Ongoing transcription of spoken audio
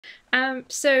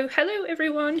So hello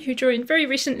everyone who joined very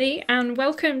recently, and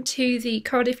welcome to the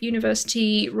Cardiff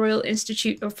University Royal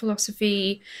Institute of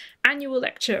Philosophy annual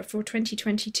lecture for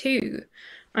 2022.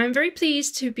 I'm very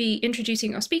pleased to be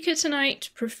introducing our speaker tonight,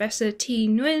 Professor Thi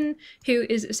Nguyen, who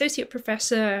is Associate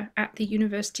Professor at the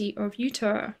University of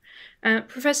Utah.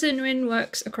 Professor Nguyen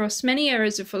works across many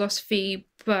areas of philosophy,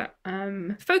 but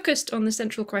focused on the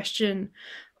central question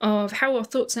of how our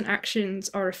thoughts and actions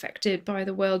are affected by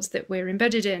the worlds that we're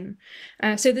embedded in.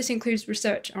 So this includes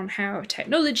research on how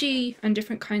technology and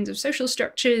different kinds of social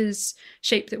structures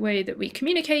shape the way that we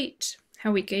communicate,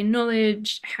 how we gain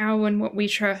knowledge, how and what we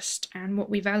trust, and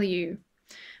what we value.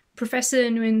 Professor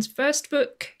Nguyen's first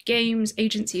book, Games,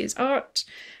 Agency as Art,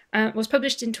 was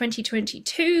published in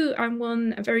 2022 and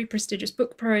won a very prestigious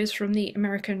book prize from the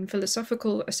American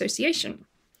Philosophical Association.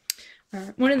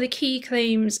 One of the key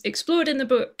claims explored in the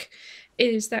book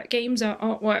is that games are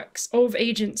artworks of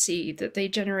agency, that they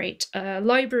generate a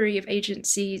library of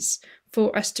agencies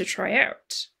for us to try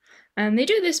out. And they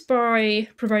do this by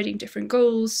providing different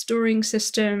goals, storing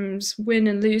systems, win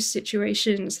and lose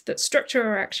situations that structure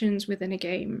our actions within a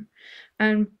game.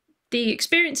 And the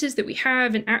experiences that we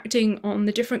have in acting on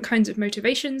the different kinds of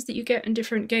motivations that you get in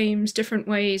different games, different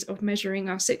ways of measuring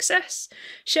our success,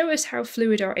 show us how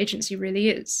fluid our agency really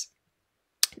is.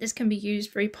 This can be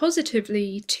used very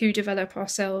positively to develop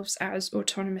ourselves as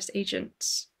autonomous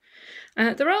agents.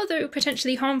 There are, though,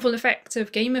 potentially harmful effects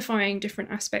of gamifying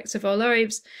different aspects of our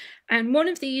lives, and one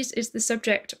of these is the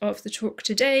subject of the talk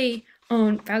today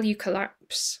on value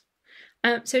collapse.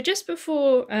 So just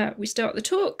before we start the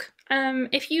talk,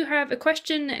 if you have a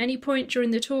question at any point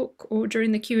during the talk or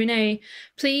during the Q&A,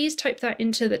 please type that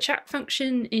into the chat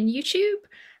function in YouTube.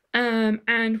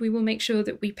 And we will make sure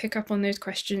that we pick up on those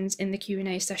questions in the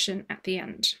Q&A session at the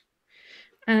end.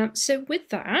 So with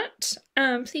that,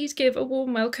 please give a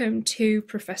warm welcome to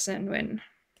Professor Nguyen.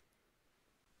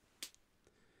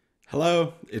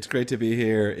 Hello, it's great to be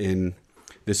here in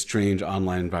this strange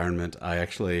online environment. I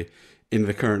actually, in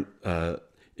the current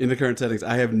settings,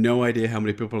 I have no idea how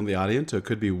many people in the audience. So it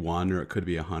could be 1 or it could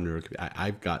be 100.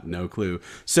 I've got no clue.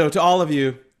 So to all of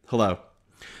you, hello.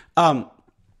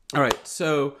 All right,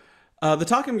 so the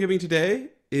talk I'm giving today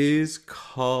is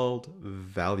called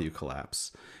Value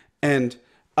Collapse. And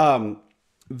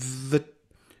the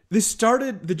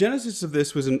genesis of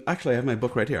this was actually I have my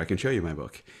book right here. I can show you my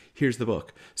book. Here's the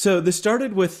book. So this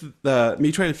started with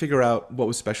me trying to figure out what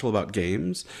was special about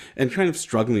games and kind of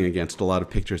struggling against a lot of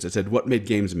pictures that said what made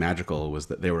games magical was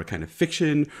that they were kind of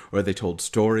fiction or they told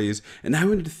stories. And I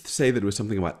wanted to say that it was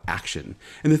something about action.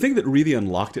 And the thing that really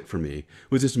unlocked it for me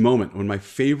was this moment when my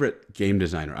favorite game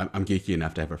designer, I'm geeky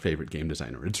enough to have a favorite game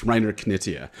designer, it's Rainer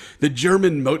Knizia, the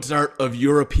German Mozart of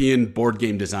European board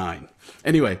game design.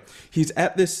 Anyway, he's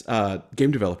at this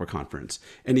game developer conference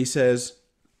and he says,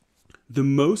 the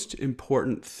most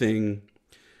important thing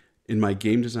in my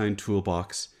game design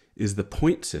toolbox is the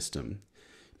point system,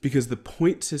 because the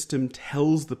point system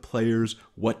tells the players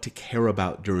what to care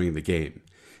about during the game.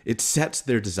 It sets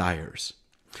their desires.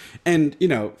 And, you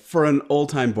know, for an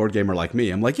old-time board gamer like me,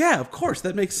 I'm like, yeah, of course,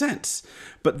 that makes sense.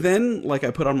 But then, like,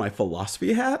 I put on my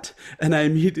philosophy hat, and I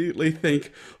immediately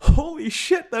think, holy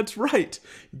shit, that's right.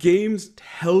 Games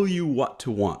tell you what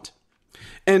to want.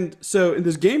 And so in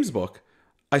this games book,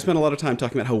 I spent a lot of time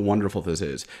talking about how wonderful this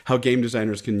is, how game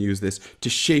designers can use this to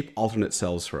shape alternate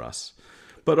selves for us.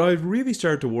 But what I've really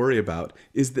started to worry about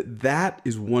is that that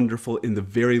is wonderful in the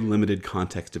very limited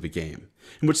context of a game.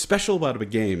 And what's special about a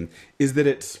game is that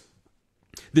it's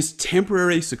this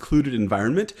temporary, secluded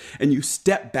environment, and you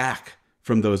step back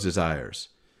from those desires.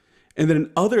 And then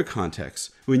in other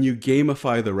contexts, when you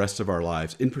gamify the rest of our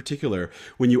lives, in particular,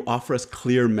 when you offer us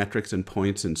clear metrics and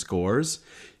points and scores,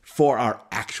 for our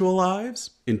actual lives,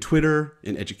 in Twitter,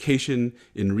 in education,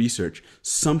 in research,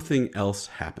 something else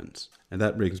happens. And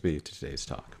that brings me to today's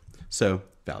talk. So,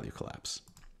 value collapse.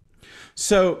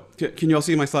 So, can you all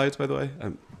see my slides, by the way?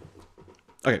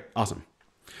 Okay, awesome.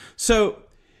 So,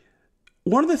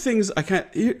 one of the things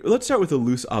let's start with a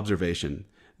loose observation.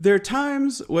 There are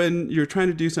times when you're trying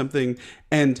to do something,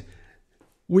 and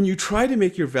when you try to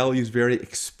make your values very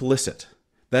explicit,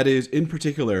 that is, in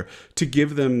particular, to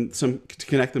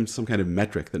connect them to some kind of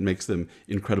metric that makes them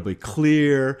incredibly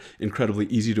clear, incredibly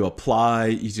easy to apply,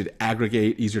 easy to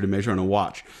aggregate, easier to measure on a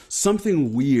watch,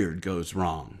 something weird goes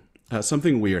wrong.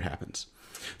 Something weird happens.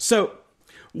 So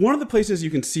one of the places you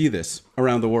can see this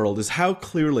around the world is how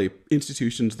clearly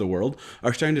institutions of the world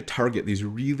are starting to target these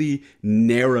really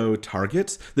narrow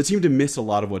targets that seem to miss a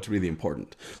lot of what's really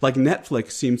important. Like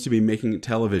Netflix seems to be making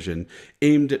television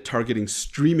aimed at targeting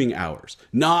streaming hours,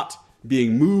 not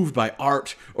being moved by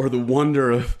art or the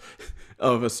wonder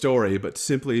of a story, but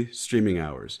simply streaming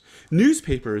hours.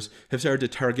 Newspapers have started to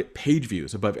target page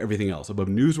views above everything else, above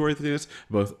newsworthiness,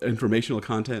 above informational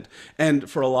content. And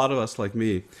for a lot of us like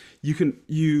me,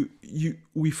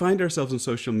 we find ourselves in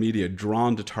social media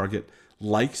drawn to target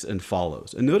likes and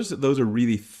follows. And notice that those are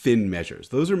really thin measures.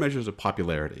 Those are measures of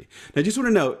popularity. And I just want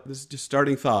to note, this is just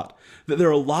starting thought, that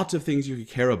there are lots of things you could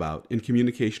care about in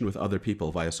communication with other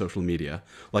people via social media,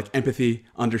 like empathy,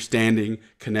 understanding,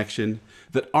 connection,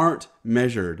 that aren't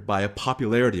measured by a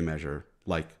popularity measure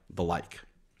like the like.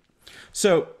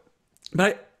 So,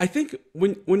 but I think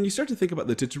when you start to think about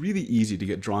this, it's really easy to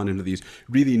get drawn into these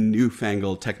really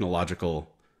newfangled technological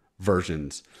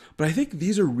versions. But I think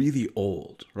these are really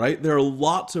old, right? There are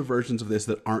lots of versions of this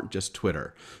that aren't just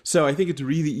Twitter. So I think it's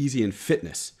really easy in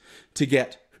fitness to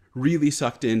get really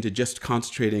sucked into just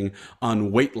concentrating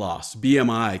on weight loss,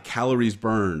 BMI, calories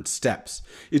burned, steps.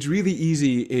 It's really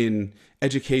easy in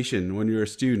education when you're a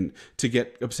student to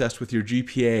get obsessed with your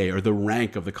GPA or the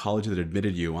rank of the college that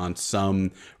admitted you on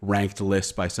some ranked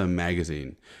list by some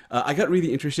magazine. I got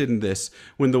really interested in this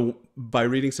by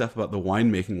reading stuff about the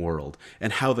winemaking world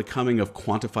and how the coming of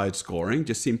quantified scoring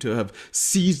just seemed to have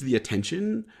seized the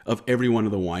attention of everyone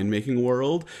in the winemaking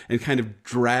world and kind of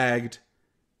dragged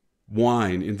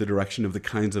wine in the direction of the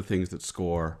kinds of things that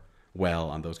score well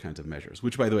on those kinds of measures,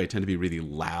 which, by the way, tend to be really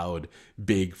loud,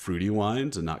 big, fruity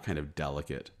wines and not kind of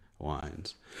delicate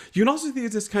wines. You can also see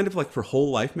this kind of like for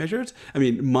whole life measures. I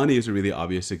mean, money is a really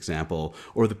obvious example,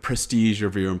 or the prestige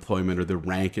of your employment or the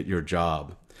rank at your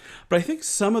job. But I think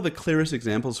some of the clearest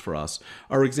examples for us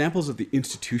are examples at the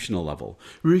institutional level,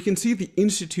 where you can see the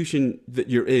institution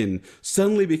that you're in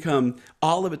suddenly become,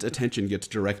 all of its attention gets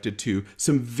directed to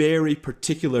some very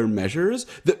particular measures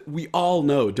that we all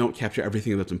know don't capture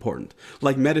everything that's important.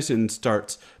 Like medicine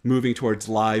starts moving towards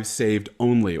lives saved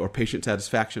only, or patient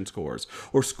satisfaction scores,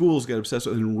 or schools get obsessed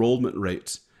with enrollment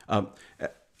rates.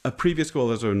 A previous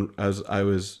school as I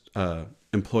was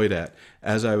employed at,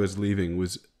 as I was leaving,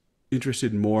 was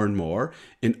interested more and more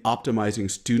in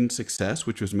optimizing student success,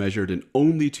 which was measured in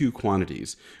only two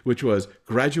quantities, which was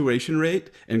graduation rate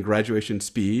and graduation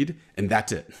speed, and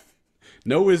that's it.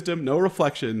 No wisdom, no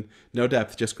reflection, no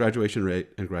depth, just graduation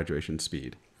rate and graduation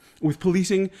speed. With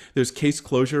policing, there's case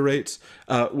closure rates.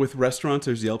 With restaurants,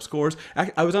 there's Yelp scores.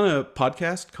 I was on a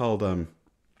podcast called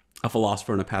A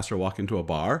Philosopher and a Pastor Walk into a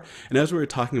Bar, and as we were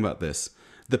talking about this,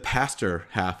 the pastor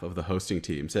half of the hosting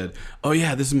team said, "Oh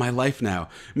yeah, this is my life now.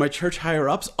 My church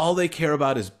higher-ups, all they care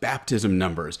about is baptism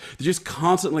numbers. They're just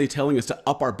constantly telling us to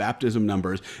up our baptism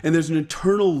numbers. And there's an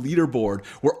internal leaderboard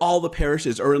where all the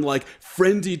parishes are in like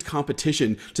frenzied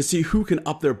competition to see who can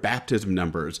up their baptism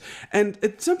numbers." And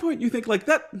at some point you think like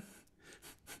that,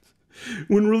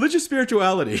 when religious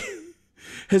spirituality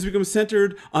has become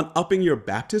centered on upping your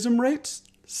baptism rates,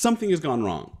 something has gone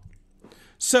wrong.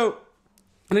 So,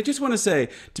 and I just want to say,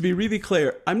 to be really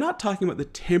clear, I'm not talking about the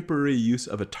temporary use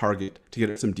of a target to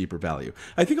get some deeper value.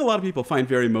 I think a lot of people find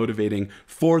very motivating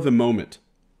for the moment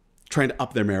trying to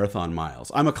up their marathon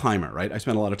miles. I'm a climber, right? I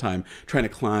spend a lot of time trying to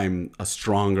climb a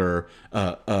stronger,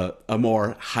 a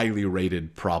more highly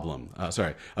rated problem.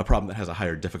 A problem that has a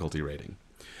higher difficulty rating.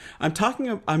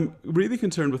 I'm really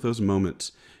concerned with those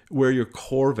moments where your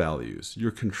core values,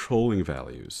 your controlling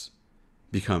values,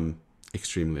 become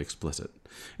extremely explicit.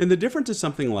 And the difference is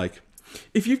something like,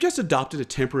 if you've just adopted a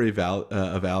temporary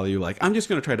value, like I'm just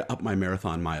going to try to up my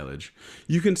marathon mileage,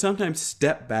 you can sometimes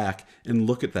step back and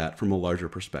look at that from a larger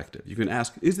perspective. You can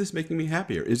ask, is this making me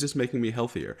happier? Is this making me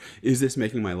healthier? Is this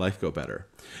making my life go better?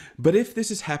 But if this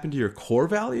has happened to your core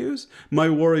values, my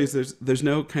worry is there's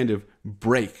no kind of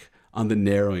break on the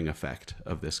narrowing effect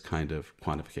of this kind of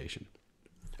quantification.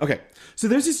 Okay, so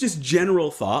there's this just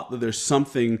general thought that there's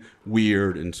something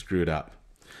weird and screwed up.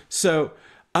 So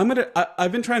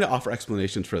I've been trying to offer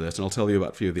explanations for this, and I'll tell you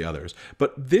about a few of the others.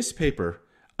 But this paper,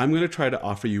 I'm going to try to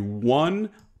offer you one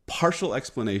partial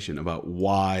explanation about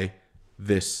why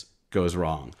this goes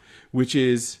wrong, which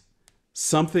is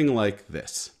something like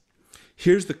this.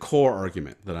 Here's the core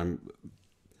argument that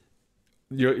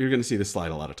you're going to see this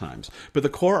slide a lot of times. But the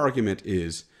core argument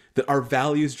is that our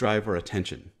values drive our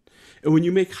attention. And when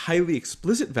you make highly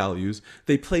explicit values,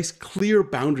 they place clear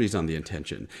boundaries on the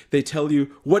intention. They tell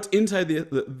you what's inside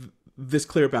this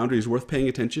clear boundary is worth paying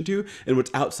attention to, and what's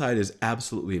outside is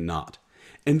absolutely not.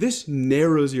 And this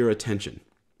narrows your attention.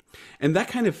 And that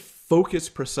kind of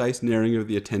focused, precise narrowing of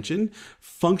the attention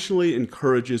functionally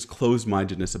encourages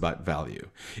closed-mindedness about value.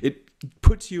 It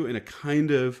puts you in a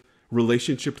kind of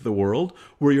relationship to the world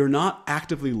where you're not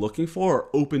actively looking for or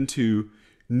open to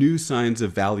new signs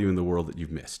of value in the world that you've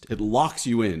missed. It locks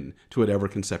you in to whatever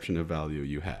conception of value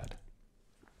you had.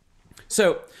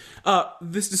 So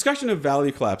this discussion of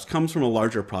value collapse comes from a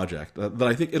larger project that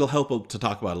I think it'll help to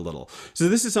talk about a little. So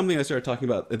this is something I started talking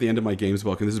about at the end of my games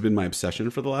book, and this has been my obsession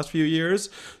for the last few years.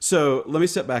 So let me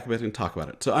step back a bit and talk about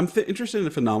it. So I'm interested in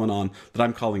a phenomenon that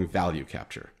I'm calling value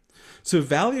capture. So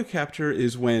value capture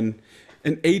is when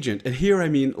an agent, and here I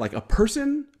mean like a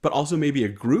person, but also maybe a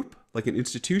group, like an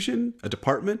institution, a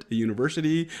department, a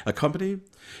university, a company.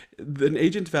 An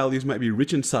agent's values might be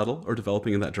rich and subtle or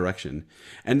developing in that direction.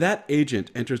 And that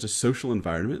agent enters a social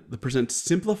environment that presents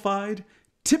simplified,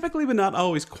 typically but not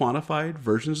always quantified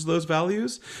versions of those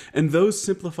values. And those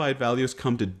simplified values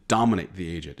come to dominate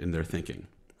the agent in their thinking.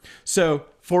 So,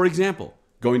 for example,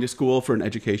 going to school for an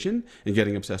education and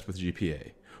getting obsessed with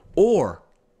GPA. Or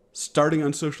starting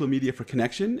on social media for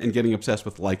connection and getting obsessed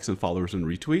with likes and followers and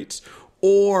retweets.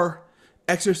 Or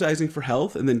exercising for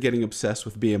health and then getting obsessed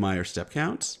with BMI or step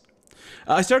counts.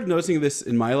 I started noticing this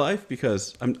in my life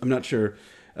because I'm not sure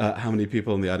how many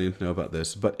people in the audience know about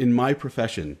this, but in my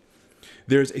profession,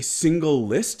 there's a single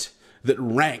list that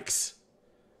ranks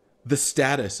the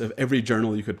status of every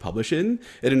journal you could publish in,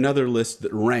 and another list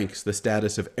that ranks the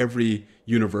status of every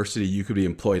university you could be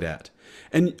employed at.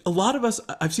 And a lot of us,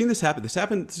 I've seen this happen. This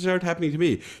started happening to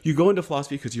me. You go into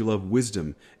philosophy because you love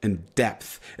wisdom and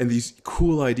depth and these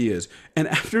cool ideas. And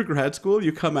after grad school,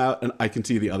 you come out, and I can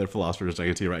see the other philosophers I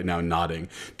can see right now nodding,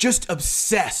 just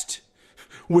obsessed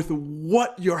with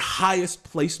what your highest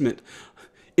placement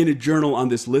in a journal on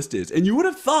this list is. And you would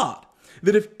have thought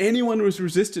that if anyone was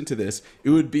resistant to this, it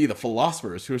would be the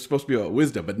philosophers who are supposed to be about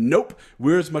wisdom. But nope,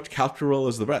 we're as much cultural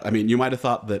as the rest. I mean, you might have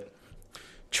thought that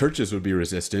churches would be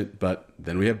resistant, but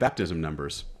then we have baptism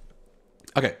numbers.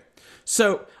 Okay,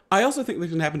 so I also think this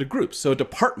can happen to groups. So a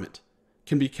department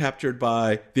can be captured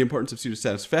by the importance of student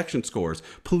satisfaction scores.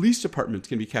 Police departments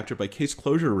can be captured by case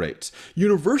closure rates.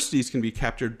 Universities can be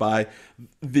captured by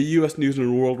the U.S. News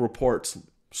and World Report's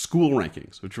school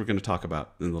rankings, which we're going to talk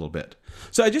about in a little bit.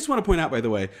 So I just want to point out, by the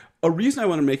way, a reason I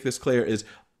want to make this clear is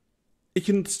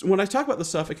when I talk about this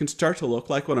stuff, it can start to look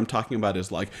like what I'm talking about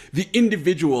is like the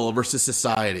individual versus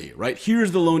society, right?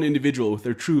 Here's the lone individual with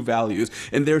their true values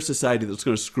and their society that's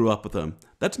going to screw up with them.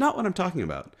 That's not what I'm talking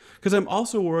about, because I'm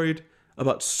also worried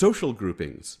about social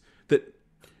groupings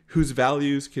whose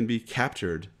values can be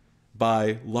captured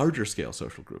by larger scale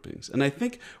social groupings. And I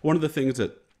think one of the things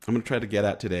that I'm going to try to get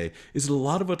at today is that a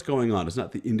lot of what's going on is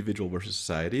not the individual versus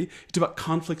society. It's about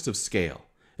conflicts of scale.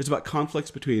 It's about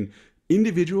conflicts between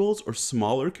individuals or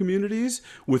smaller communities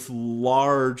with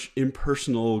large,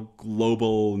 impersonal,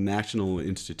 global, national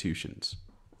institutions.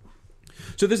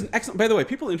 So there's an excellent, by the way,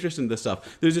 people interested in this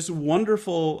stuff, there's this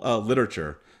wonderful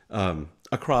literature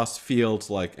across fields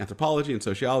like anthropology and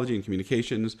sociology and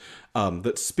communications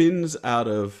that spins out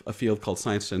of a field called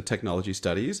science and technology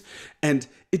studies. And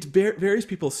it's various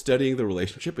people studying the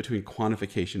relationship between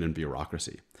quantification and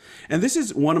bureaucracy. And this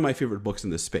is one of my favorite books in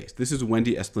this space. This is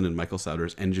Wendy Esplin and Michael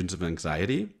Sauter's Engines of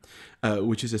Anxiety,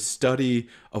 which is a study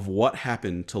of what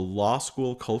happened to law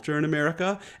school culture in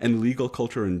America and legal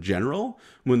culture in general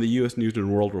when the U.S. News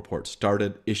and World Report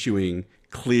started issuing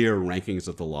clear rankings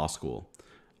of the law school.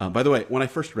 By the way, when I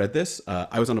first read this,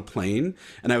 I was on a plane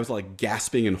and I was like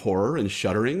gasping in horror and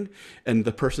shuddering. And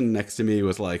the person next to me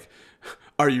was like,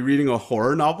 "Are you reading a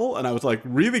horror novel?" And I was like,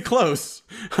 "Really close.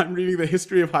 I'm reading the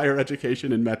history of higher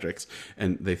education and metrics."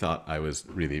 And they thought I was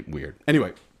really weird.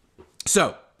 Anyway,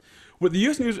 so what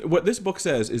this book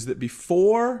says is that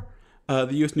before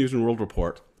the U.S. News and World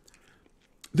Report,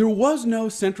 there was no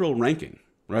central ranking,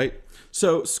 right?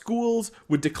 So schools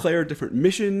would declare different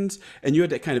missions, and you had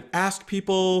to kind of ask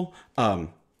people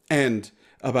and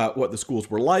about what the schools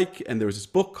were like. And there was this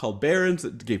book called Barron's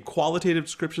that gave qualitative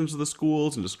descriptions of the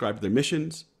schools and described their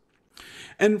missions.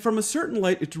 And from a certain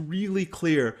light, it's really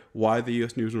clear why the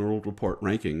U.S. News and World Report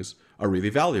rankings are really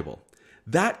valuable.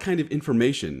 That kind of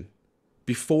information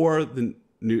before the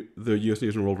U.S.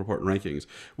 News and World Report rankings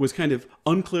was kind of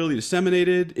unclearly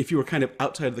disseminated. If you were kind of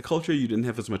outside of the culture, you didn't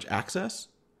have as much access.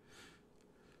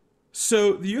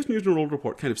 So the U.S. News and World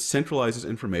Report kind of centralizes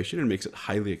information and makes it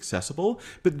highly accessible,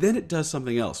 but then it does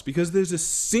something else. Because there's a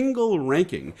single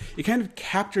ranking, it kind of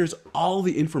captures all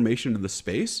the information in the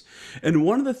space. And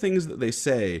one of the things that they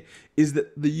say is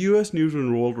that the U.S. News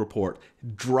and World Report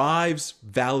drives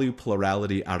value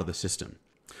plurality out of the system.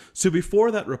 So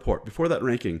before that report, before that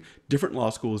ranking, different law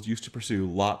schools used to pursue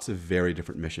lots of very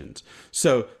different missions.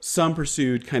 So some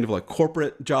pursued kind of like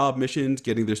corporate job missions,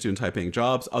 getting their students high-paying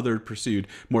jobs. Others pursued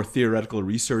more theoretical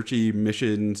researchy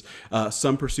missions.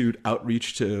 Some pursued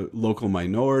outreach to local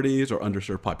minorities or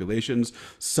underserved populations.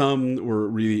 Some were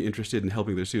really interested in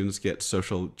helping their students get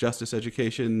social justice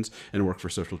educations and work for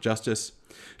social justice.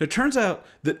 And it turns out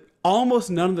that almost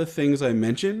none of the things I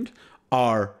mentioned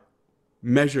are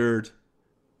measured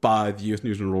by the U.S.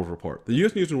 News and World Report. The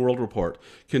U.S. News and World Report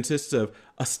consists of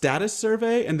a status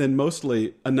survey and then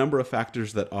mostly a number of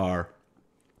factors that are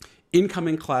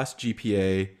incoming class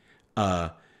GPA,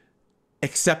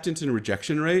 acceptance and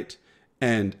rejection rate,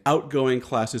 and outgoing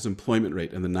classes employment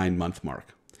rate in the 9-month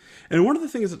mark. And one of the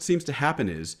things that seems to happen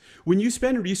is when you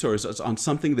spend resources on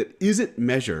something that isn't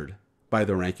measured by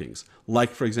the rankings, like,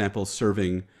 for example,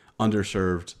 serving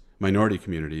underserved minority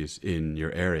communities in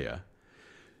your area,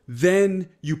 then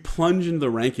you plunge into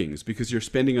the rankings because you're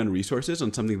spending on resources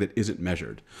on something that isn't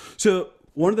measured. So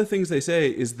one of the things they say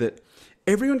is that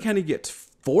everyone kind of gets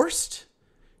forced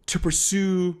to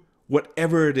pursue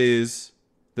whatever it is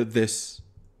that this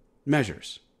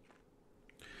measures.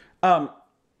 I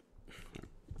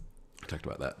talked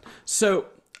about that. So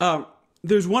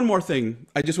there's one more thing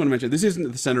I just want to mention. This isn't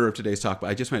at the center of today's talk,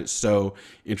 but I just find it so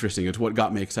interesting. It's what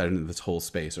got me excited in this whole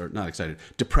space, or not excited,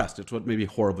 depressed. It's what made me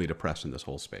horribly depressed in this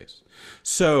whole space.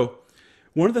 So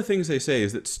one of the things they say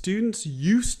is that students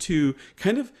used to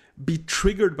kind of be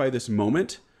triggered by this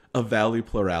moment of value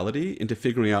plurality into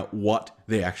figuring out what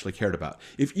they actually cared about.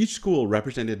 If each school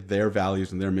represented their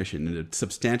values and their mission in a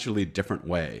substantially different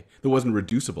way that wasn't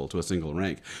reducible to a single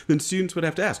rank, then students would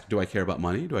have to ask, do I care about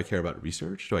money? Do I care about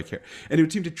research? Do I care? And it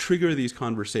would seem to trigger these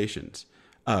conversations.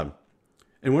 And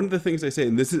one of the things they say,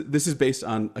 and this is based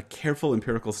on a careful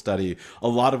empirical study, a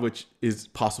lot of which is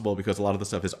possible because a lot of the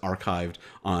stuff is archived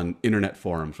on internet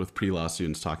forums with pre-law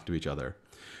students talking to each other.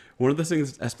 One of the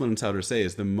things Esplin and Souter say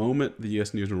is the moment the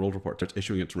U.S. News and World Report starts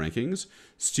issuing its rankings,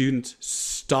 students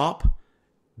stop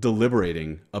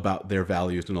deliberating about their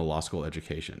values in a law school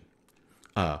education.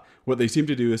 What they seem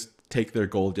to do is take their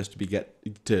goal just to get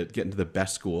into the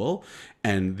best school,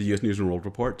 and the U.S. News and World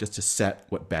Report just to set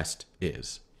what best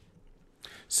is.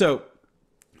 So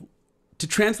to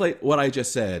translate what I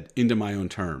just said into my own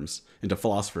terms, into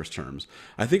philosophers' terms,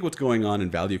 I think what's going on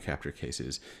in value capture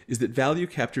cases is that value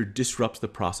capture disrupts the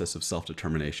process of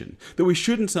self-determination. That we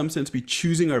should, in some sense, be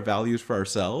choosing our values for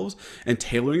ourselves and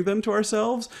tailoring them to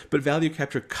ourselves, but value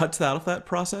capture cuts out of that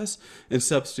process and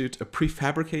substitutes a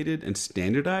prefabricated and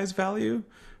standardized value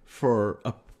for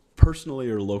a personally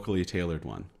or locally tailored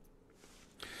one.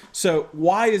 So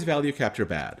why is value capture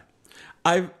bad?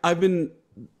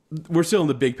 We're still in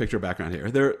the big picture background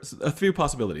here. There are a few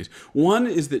possibilities. One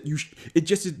is that it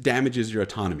just damages your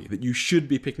autonomy, that you should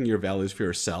be picking your values for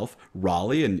yourself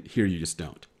rawly, and here you just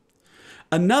don't.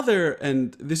 Another,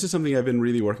 and this is something I've been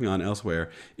really working on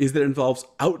elsewhere, is that it involves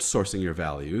outsourcing your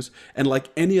values. And like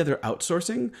any other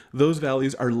outsourcing, those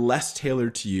values are less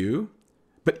tailored to you,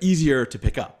 but easier to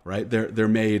pick up, right? They're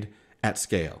made at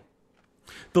scale.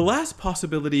 The last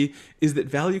possibility is that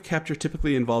value capture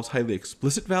typically involves highly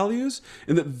explicit values,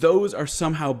 and that those are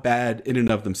somehow bad in and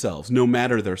of themselves, no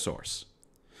matter their source.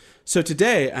 So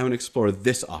today, I want to explore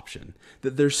this option,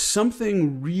 that there's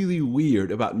something really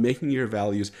weird about making your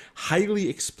values highly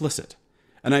explicit.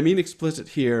 And I mean explicit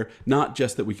here, not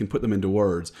just that we can put them into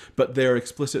words, but they're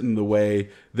explicit in the way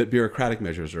that bureaucratic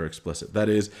measures are explicit. That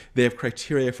is, they have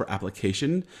criteria for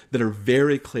application that are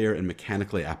very clear and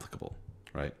mechanically applicable,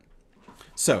 right?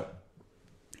 So,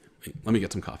 let me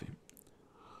get some coffee.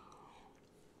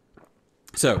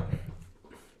 So,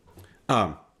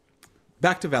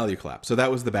 back to value collapse. So that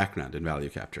was the background in value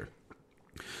capture.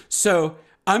 So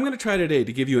I'm going to try today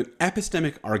to give you an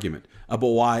epistemic argument about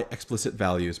why explicit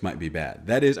values might be bad.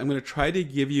 That is, I'm going to try to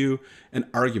give you an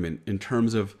argument in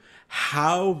terms of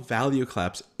how value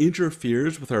collapse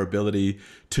interferes with our ability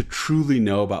to truly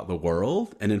know about the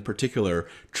world, and in particular,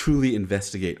 truly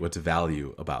investigate what's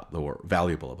valuable about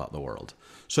the world.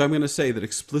 So I'm going to say that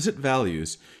explicit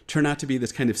values turn out to be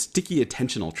this kind of sticky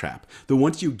attentional trap. That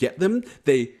once you get them,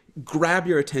 they grab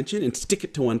your attention and stick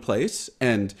it to one place,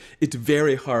 and it's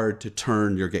very hard to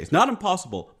turn your gaze. Not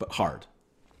impossible, but hard.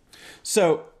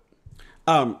 So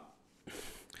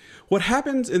what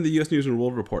happens in the U.S. News and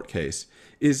World Report case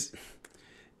is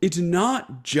it's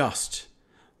not just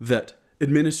that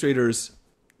administrators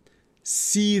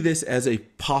see this as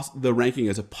the ranking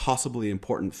as a possibly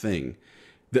important thing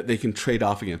that they can trade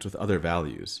off against with other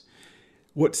values.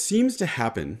 What seems to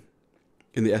happen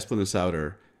in the Esplin and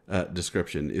Souter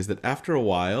description is that after a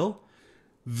while,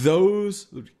 those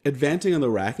advancing on the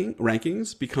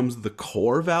rankings becomes the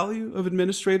core value of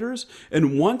administrators.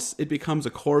 And once it becomes a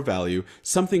core value,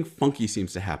 something funky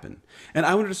seems to happen. And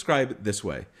I want to describe it this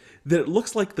way, that it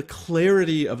looks like the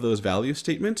clarity of those value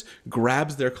statements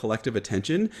grabs their collective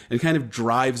attention and kind of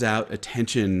drives out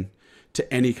attention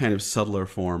to any kind of subtler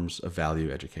forms of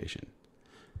value education.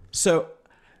 So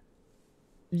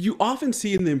you often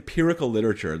see in the empirical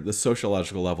literature, the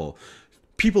sociological level,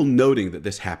 people noting that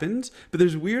this happens, but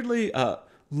there's weirdly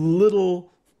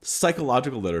little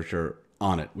psychological literature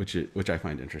on it, which I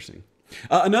find interesting.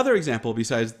 Another example,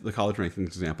 besides the college rankings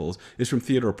examples, is from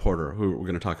Theodore Porter, who we're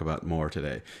going to talk about more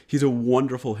today. He's a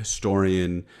wonderful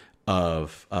historian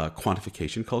of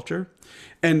quantification culture.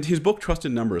 And his book, Trust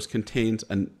in Numbers, contains,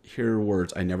 and here are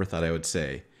words I never thought I would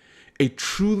say, a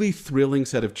truly thrilling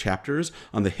set of chapters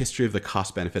on the history of the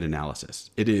cost-benefit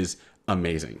analysis. It is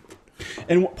amazing.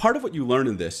 And part of what you learn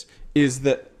in this is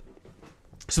that,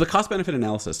 so the cost-benefit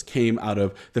analysis came out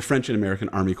of the French and American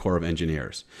Army Corps of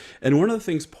Engineers. And one of the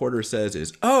things Porter says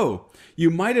is, oh,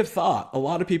 you might have thought, a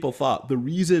lot of people thought, the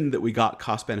reason that we got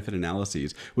cost-benefit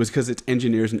analyses was because it's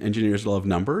engineers and engineers love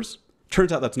numbers.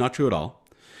 Turns out that's not true at all.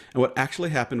 And what actually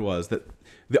happened was that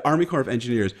the Army Corps of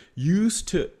Engineers used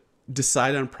to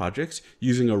decide on projects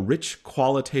using a rich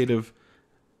qualitative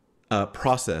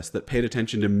process that paid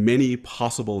attention to many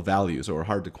possible values that were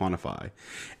hard to quantify.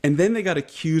 And then they got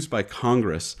accused by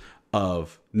Congress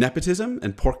of nepotism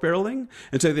and pork barreling.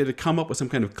 And so they had to come up with some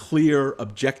kind of clear,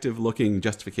 objective-looking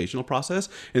justificational process.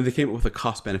 And they came up with a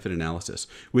cost-benefit analysis,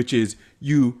 which is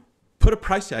you put a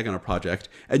price tag on a project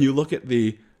and you look at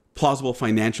the plausible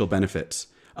financial benefits,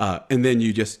 and then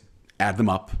you just add them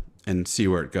up and see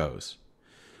where it goes.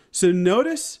 So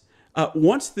notice,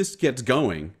 once this gets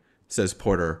going, says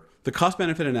Porter, the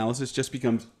cost-benefit analysis just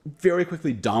becomes very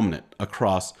quickly dominant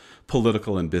across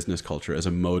political and business culture as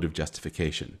a mode of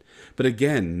justification. But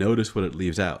again, notice what it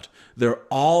leaves out. There are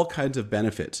all kinds of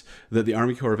benefits that the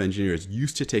Army Corps of Engineers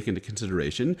used to take into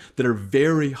consideration that are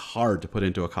very hard to put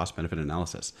into a cost-benefit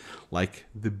analysis, like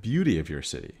the beauty of your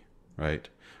city, right?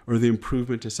 Or the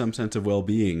improvement to some sense of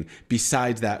well-being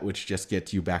besides that which just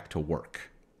gets you back to work.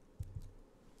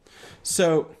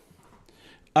 So,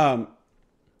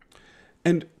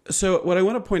 So what I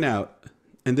want to point out,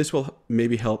 and this will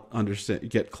maybe help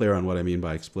get clear on what I mean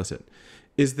by explicit,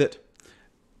 is that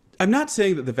I'm not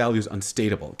saying that the value is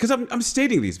unstatable, because I'm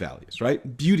stating these values,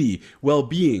 right? Beauty,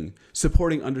 well-being,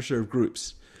 supporting underserved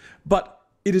groups. But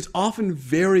it is often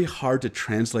very hard to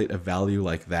translate a value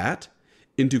like that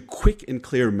into quick and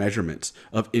clear measurements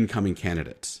of incoming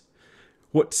candidates.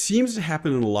 What seems to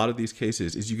happen in a lot of these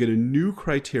cases is you get a new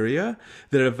criteria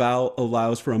that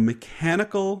allows for a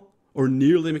mechanical or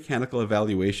nearly mechanical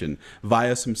evaluation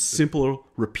via some simple,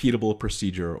 repeatable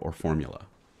procedure or formula.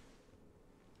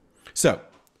 So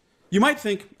you might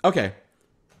think, okay,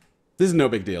 this is no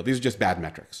big deal. These are just bad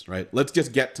metrics, right? Let's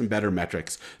just get some better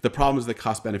metrics. The problem is the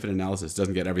cost-benefit analysis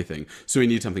doesn't get everything, so we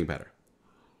need something better.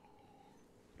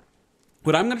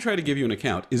 What I'm going to try to give you an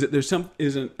account is that there's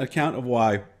an account of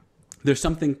why there's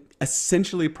something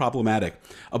essentially problematic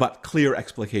about clear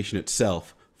explication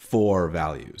itself for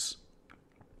values.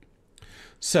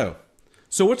 So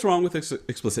what's wrong with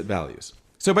explicit values?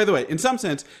 So by the way, in some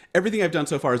sense, everything I've done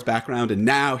so far is background, and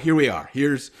now here we are.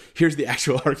 Here's the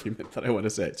actual argument that I want to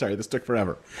say. Sorry, this took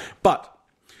forever. But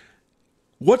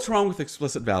what's wrong with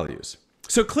explicit values?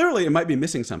 So clearly it might be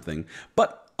missing something,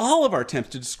 but all of our attempts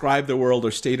to describe the world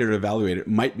or state it or evaluate it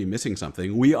might be missing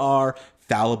something. We are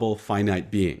fallible,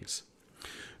 finite beings.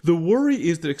 The worry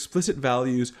is that explicit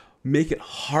values make it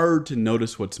hard to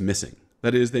notice what's missing.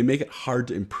 That is, they make it hard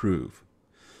to improve.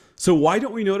 So why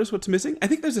don't we notice what's missing? I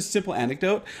think there's a simple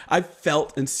anecdote. I've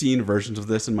felt and seen versions of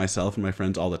this in myself and my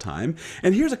friends all the time.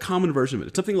 And here's a common version of it.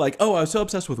 It's something like, oh, I was so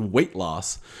obsessed with weight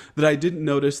loss that I didn't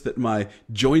notice that my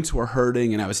joints were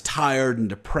hurting and I was tired and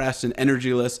depressed and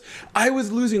energyless. I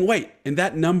was losing weight, and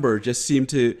that number just seemed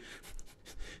to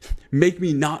make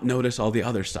me not notice all the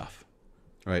other stuff,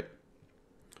 right?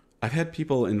 I've had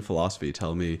people in philosophy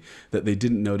tell me that they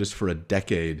didn't notice for a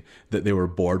decade that they were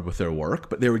bored with their work,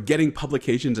 but they were getting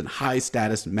publications in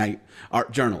high-status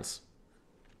art journals.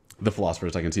 The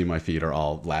philosophers I can see in my feed are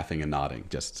all laughing and nodding,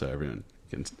 just so everyone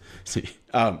can see.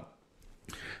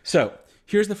 So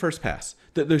here's the first pass,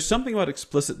 that there's something about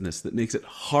explicitness that makes it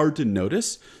hard to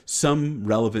notice some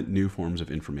relevant new forms of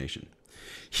information.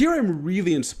 Here I'm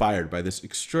really inspired by this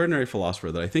extraordinary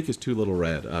philosopher that I think is too little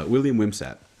read, William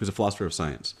Wimsatt, who's a philosopher of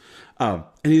science. And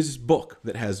he has this book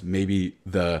that has maybe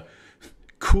the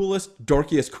coolest,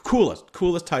 dorkiest,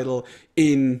 coolest title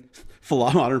in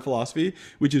modern philosophy,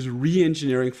 which is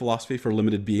Re-engineering Philosophy for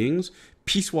Limited Beings,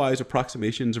 Piecewise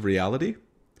Approximations of Reality.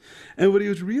 And what he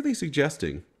was really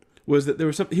suggesting was that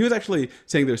he was actually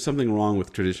saying there's something wrong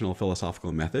with traditional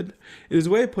philosophical method. And his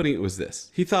way of putting it was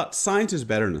this. He thought science is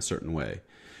better in a certain way.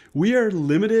 We are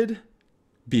limited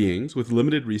beings with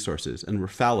limited resources, and we're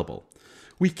fallible.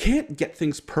 We can't get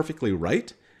things perfectly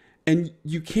right, and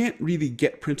you can't really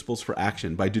get principles for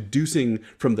action by deducing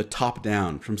from the top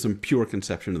down, from some pure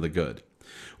conception of the good.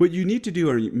 What you need to do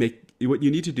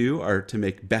are to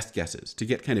make best guesses, to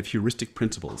get kind of heuristic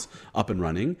principles up and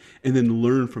running, and then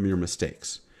learn from your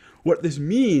mistakes. What this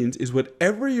means is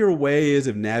whatever your way is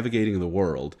of navigating the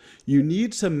world, you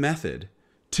need some method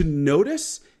to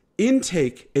notice,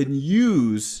 intake, and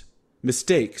use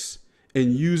mistakes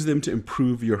and use them to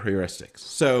improve your heuristics.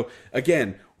 So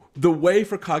again, the way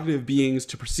for cognitive beings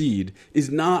to proceed is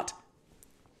not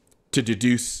to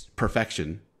deduce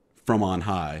perfection from on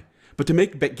high, but to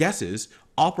make guesses,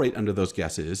 operate under those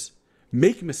guesses,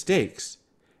 make mistakes,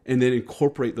 and then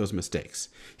incorporate those mistakes.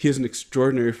 He has an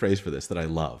extraordinary phrase for this that I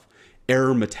love.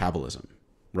 Error metabolism,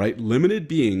 right? Limited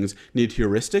beings need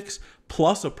heuristics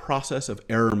plus a process of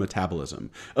error metabolism,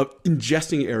 of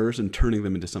ingesting errors and turning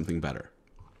them into something better.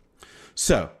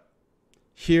 So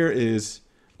here's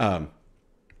my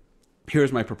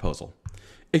proposal.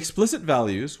 Explicit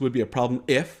values would be a problem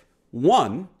if,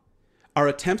 one, our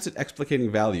attempts at explicating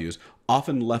values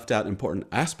often left out important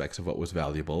aspects of what was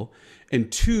valuable,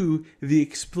 and two, the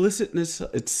explicitness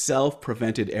itself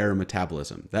prevented error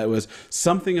metabolism. That was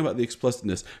something about the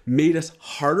explicitness made it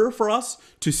harder for us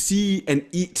to see and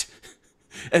eat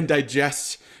and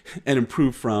digest and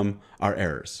improve from our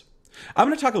errors. I'm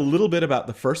going to talk a little bit about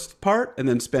the first part and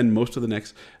then spend most of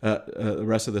the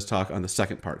rest of this talk on the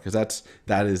second part, because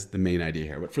that is the main idea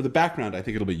here. But for the background, I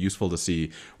think it'll be useful to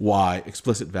see why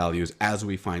explicit values, as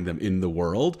we find them in the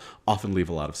world, often leave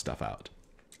a lot of stuff out.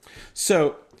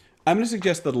 So I'm going to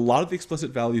suggest that a lot of the explicit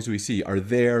values we see are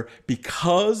there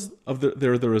because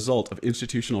they're the result of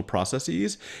institutional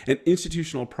processes, and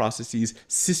institutional processes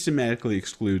systematically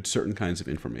exclude certain kinds of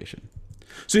information.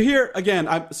 So here, again,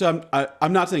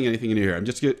 I'm not saying anything new here. I'm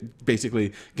just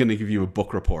basically going to give you a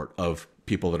book report of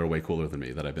people that are way cooler than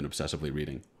me that I've been obsessively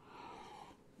reading.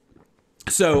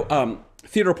 So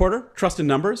Theodore Porter, Trust in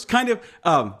Numbers, kind of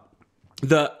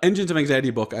the Engines of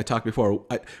Anxiety book I talked before.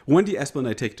 Wendy Esplin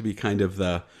I take to be kind of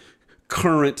the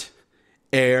current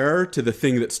heir to the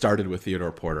thing that started with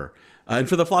Theodore Porter. And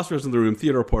for the philosophers in the room,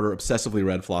 Theodore Porter obsessively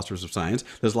read Philosophers of Science.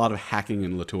 There's a lot of hacking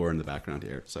and Latour in the background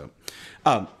here.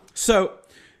 So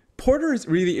Porter is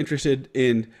really interested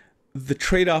in the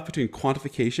trade-off between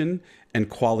quantification and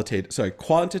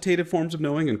quantitative forms of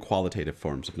knowing and qualitative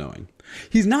forms of knowing.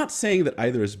 He's not saying that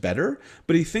either is better,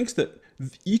 but he thinks that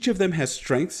each of them has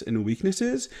strengths and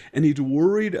weaknesses, and he's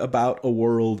worried about a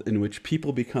world in which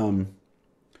people become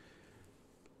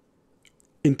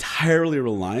entirely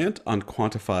reliant on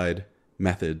quantified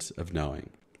methods of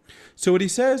knowing. So what he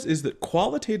says is that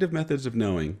qualitative methods of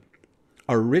knowing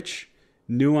are rich,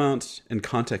 nuanced, and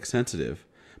context sensitive,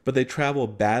 but they travel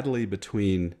badly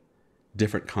between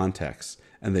different contexts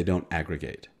and they don't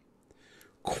aggregate.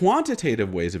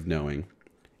 Quantitative ways of knowing,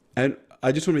 and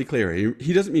I just want to be clear,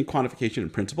 he doesn't mean quantification in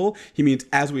principle. He means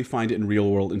as we find it in real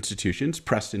world institutions,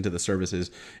 pressed into the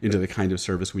services, into the kind of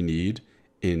service we need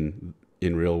in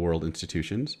real world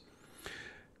institutions.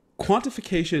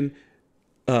 Quantification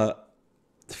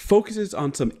focuses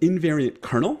on some invariant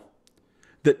kernel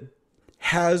that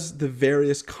has the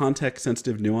various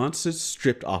context-sensitive nuances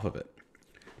stripped off of it.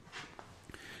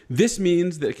 This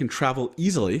means that it can travel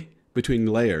easily between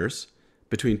layers,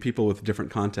 between people with different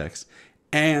contexts,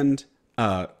 and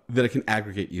that it can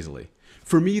aggregate easily.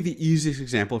 For me, the easiest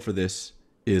example for this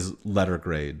is letter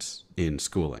grades in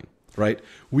schooling, right?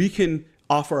 We can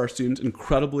offer our students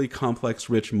incredibly complex,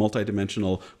 rich,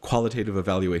 multidimensional, qualitative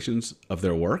evaluations of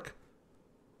their work,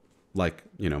 like,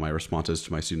 my responses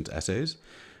to my students' essays.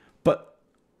 But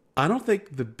I don't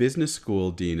think the business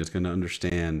school dean is going to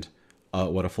understand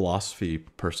what a philosophy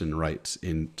person writes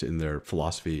in their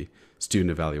philosophy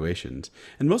student evaluations.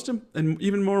 And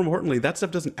even more importantly, that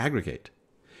stuff doesn't aggregate.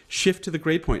 Shift to the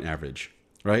grade point average,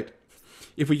 right?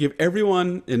 If we give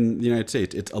everyone in the United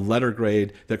States, it's a letter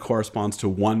grade that corresponds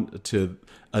to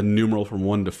a numeral from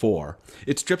 1 to 4.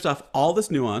 It strips off all this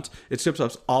nuance. It strips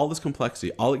off all this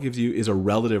complexity. All it gives you is a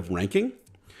relative ranking,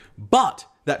 but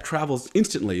that travels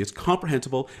instantly, it's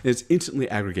comprehensible, and it's instantly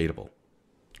aggregatable,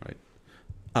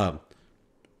 right?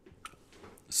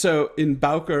 So in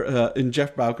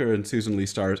Jeff Bowker and Susan Lee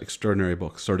Starr's extraordinary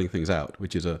book, Sorting Things Out,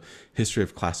 which is a history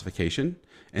of classification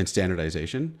and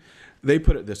standardization, they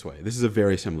put it this way. This is a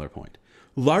very similar point.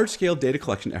 large-scale data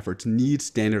collection efforts need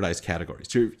standardized categories.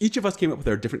 So if each of us came up with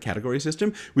our different category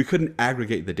system, we couldn't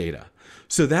aggregate the data.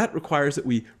 So that requires that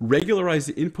we regularize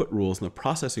the input rules and the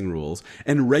processing rules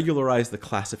and regularize the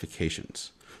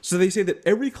classifications. So they say that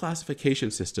every classification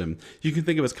system you can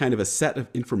think of as kind of a set of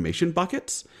information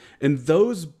buckets, and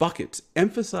those buckets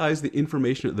emphasize the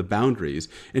information at the boundaries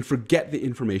and forget the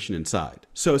information inside.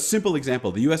 So a simple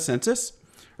example, the US Census,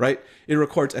 right? It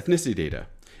records ethnicity data.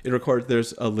 It records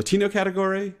there's a Latino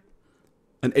category,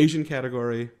 an Asian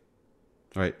category,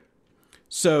 right?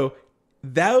 So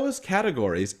those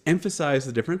categories emphasize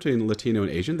the difference between Latino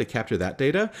and Asian. They capture that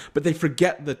data, but they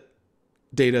forget the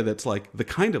data that's like the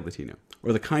kind of Latino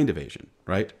or the kind of Asian,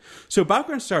 right? So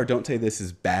Bowker and Starr don't say this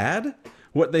is bad.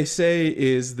 What they say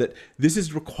is that this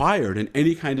is required in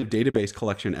any kind of database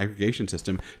collection aggregation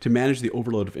system to manage the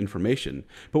overload of information.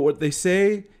 But what they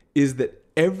say is that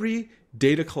every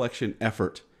data collection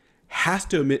effort has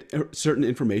to omit certain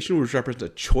information which represents a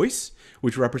choice,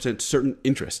 which represents certain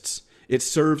interests. It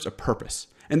serves a purpose.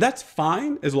 And that's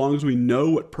fine as long as we know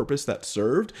what purpose that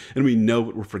served and we know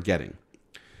what we're forgetting.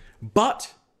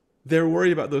 But they're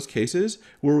worried about those cases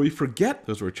where we forget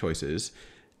those were choices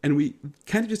and we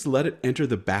kind of just let it enter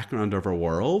the background of our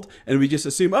world and we just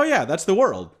assume, oh yeah, that's the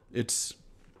world. It's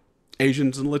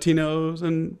Asians and Latinos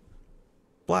and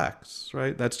blacks,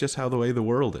 right? That's just how the way the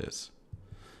world is.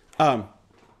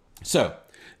 So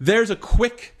there's a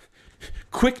quick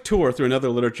tour through another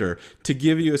literature to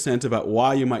give you a sense about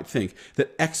why you might think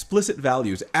that explicit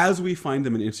values, as we find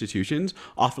them in institutions,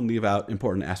 often leave out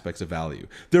important aspects of value.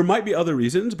 There might be other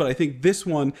reasons, but I think this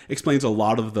one explains a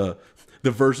lot of the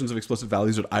versions of explicit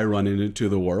values that I run into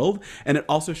the world. And it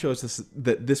also shows us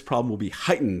that this problem will be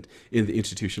heightened in the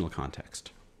institutional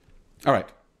context. All right,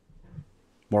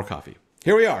 more coffee.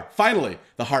 Here we are, finally,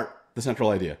 the heart, the central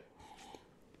idea.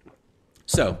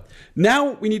 So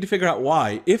now we need to figure out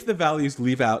why, if the values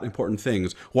leave out important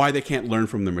things, why they can't learn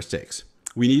from their mistakes.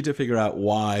 We need to figure out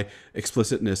why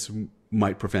explicitness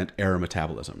might prevent error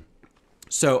metabolism.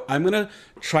 So I'm going to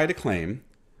try to claim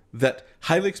that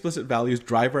highly explicit values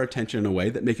drive our attention in a way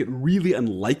that make it really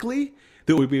unlikely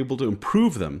that we'll be able to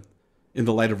improve them in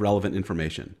the light of relevant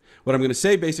information. What I'm going to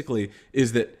say basically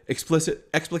is that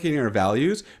explicating our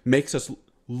values makes us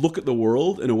look at the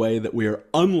world in a way that we are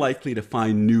unlikely to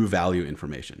find new value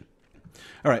information.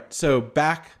 All right, so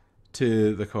back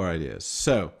to the core ideas.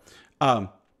 So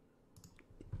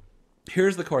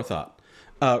here's the core thought.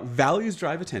 Values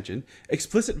drive attention.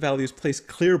 Explicit values place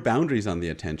clear boundaries on the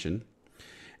attention.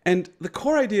 And the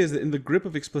core idea is that in the grip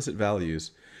of explicit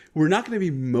values, we're not going to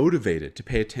be motivated to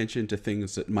pay attention to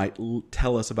things that might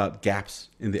tell us about gaps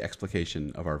in the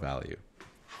explication of our value.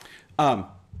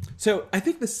 So I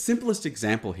think the simplest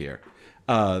example here,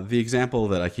 the example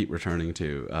that I keep returning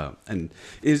to, and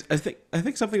is I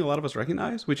think something a lot of us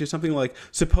recognize, which is something like,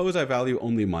 suppose I value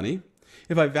only money.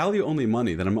 If I value only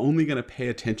money, then I'm only going to pay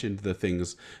attention to the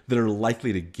things that are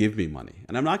likely to give me money,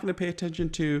 and I'm not going to pay attention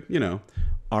to, you know,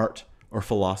 art or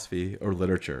philosophy or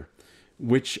literature,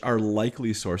 which are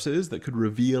likely sources that could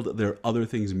reveal that there are other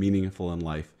things meaningful in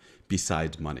life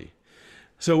besides money.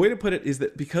 So a way to put it is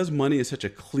that because money is such a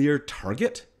clear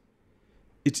target,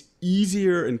 it's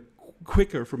easier and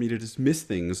quicker for me to dismiss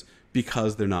things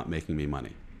because they're not making me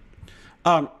money.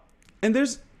 And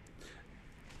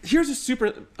here's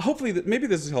a hopefully maybe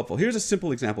this is helpful. Here's a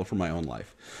simple example from my own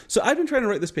life. So I've been trying to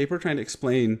write this paper trying to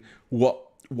explain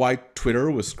why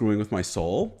Twitter was screwing with my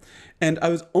soul. And I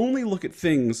was only looking at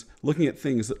things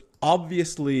that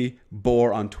obviously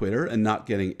bore on Twitter and not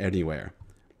getting anywhere.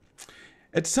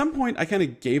 At some point, I kind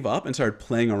of gave up and started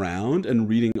playing around and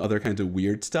reading other kinds of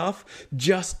weird stuff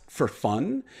just for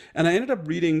fun. And I ended up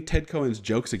reading Ted Kohen's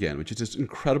Jokes Again, which is this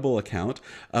incredible account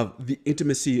of the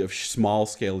intimacy of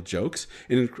small-scale jokes,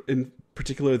 and in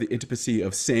particular, the intimacy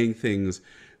of saying things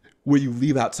where you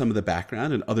leave out some of the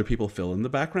background and other people fill in the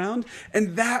background.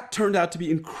 And that turned out to be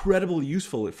incredibly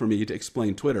useful for me to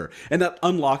explain Twitter. And that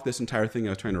unlocked this entire thing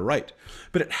I was trying to write.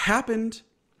 But it happened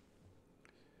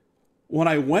when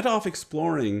I went off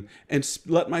exploring and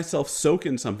let myself soak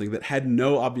in something that had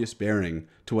no obvious bearing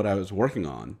to what I was working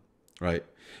on, right?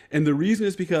 And the reason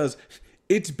is because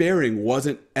its bearing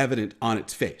wasn't evident on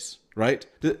its face, right?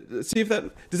 See if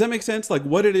does that make sense? Like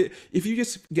if you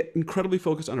just get incredibly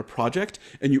focused on a project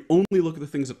and you only look at the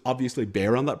things that obviously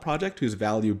bear on that project, whose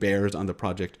value bears on the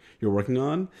project you're working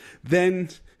on, then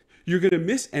you're going to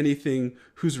miss anything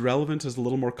whose relevance is a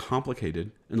little more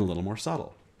complicated and a little more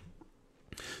subtle.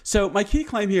 So my key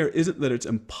claim here isn't that it's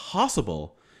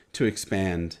impossible to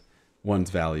expand one's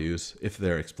values if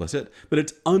they're explicit, but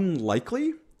it's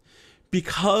unlikely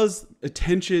because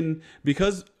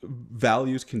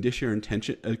values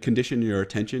condition your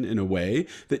attention in a way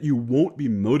that you won't be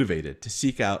motivated to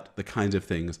seek out the kinds of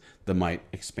things that might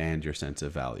expand your sense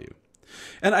of value.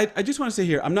 And I just want to say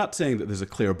here, I'm not saying that there's a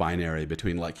clear binary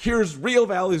between like, here's real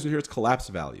values and here's collapsed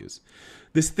values.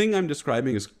 This thing I'm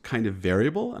describing is kind of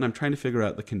variable, and I'm trying to figure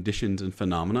out the conditions and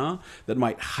phenomena that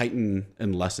might heighten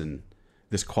and lessen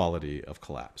this quality of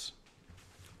collapse.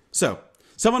 So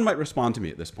someone might respond to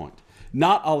me at this point.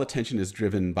 Not all attention is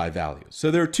driven by values.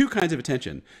 So there are two kinds of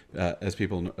attention, as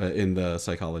people in the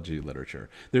psychology literature.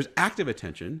 There's active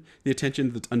attention, the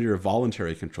attention that's under your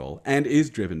voluntary control and is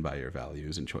driven by your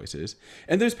values and choices.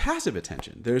 And there's passive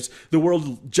attention. There's the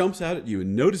world jumps out at you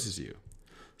and notices you.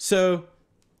 So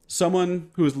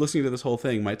someone who is listening to this whole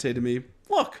thing might say to me,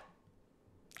 look,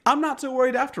 I'm not so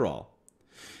worried after all.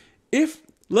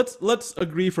 Let's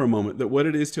agree for a moment that what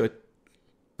it is to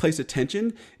place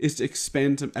attention is to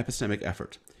expend some epistemic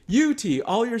effort. You, Thi,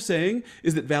 all you're saying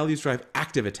is that values drive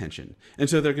active attention, and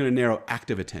so they're going to narrow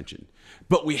active attention.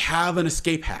 But we have an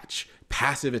escape hatch,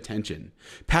 passive attention.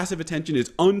 Passive attention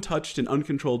is untouched and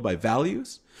uncontrolled by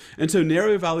values, and so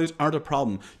narrow values aren't a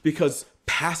problem because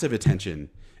passive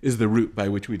attention is the route by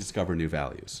which we discover new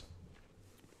values.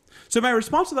 So my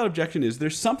response to that objection is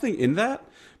there's something in that,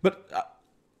 but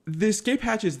the escape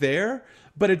hatch is there,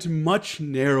 but it's much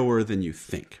narrower than you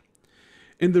think.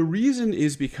 And the reason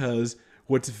is because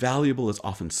what's valuable is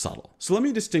often subtle. So let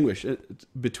me distinguish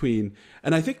between,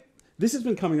 and I think this has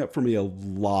been coming up for me a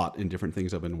lot in different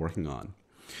things I've been working on.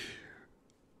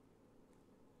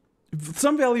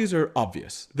 Some values are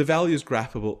obvious. The value is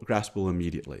graspable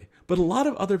immediately. But a lot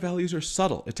of other values are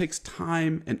subtle. It takes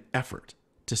time and effort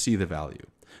to see the value.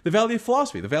 The value of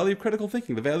philosophy, the value of critical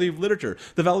thinking, the value of literature,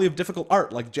 the value of difficult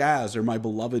art like jazz or my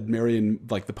beloved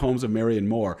like the poems of Marion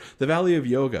Moore, the value of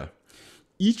yoga.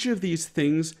 Each of these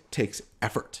things takes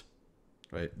effort,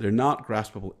 right? They're not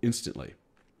graspable instantly.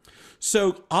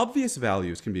 So obvious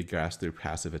values can be grasped through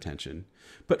passive attention,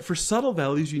 but for subtle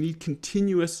values, you need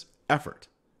continuous effort.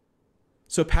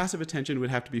 So passive attention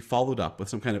would have to be followed up with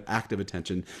some kind of active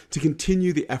attention to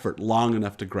continue the effort long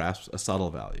enough to grasp a subtle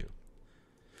value.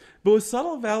 But with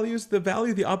subtle values, the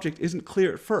value of the object isn't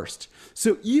clear at first.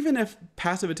 So even if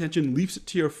passive attention leaps it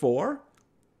to your fore,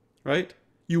 right,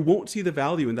 you won't see the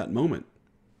value in that moment.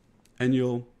 And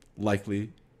you'll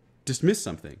likely dismiss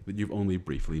something that you've only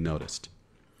briefly noticed.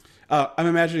 I'm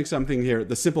imagining something here.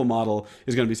 The simple model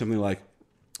is going to be something like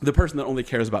the person that only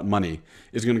cares about money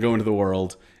is going to go into the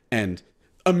world and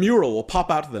a mural will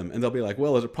pop out to them and they'll be like,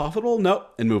 well, is it profitable? No,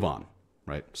 and move on,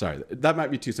 right? Sorry, that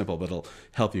might be too simple, but it'll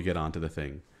help you get onto the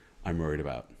thing I'm worried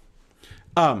about.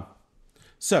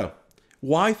 So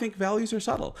why think values are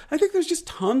subtle? I think there's just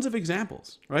tons of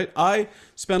examples, right? I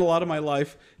spent a lot of my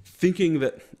life thinking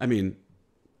that,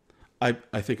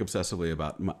 I think obsessively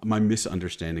about my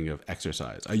misunderstanding of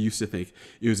exercise. I used to think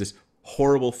it was this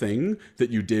horrible thing that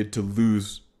you did to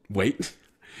lose weight.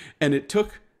 And it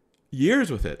took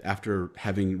years with it after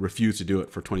having refused to do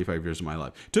it for 25 years of my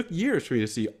life. It took years for me to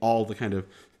see all the kind of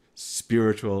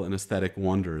spiritual and aesthetic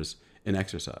wonders in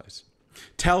exercise.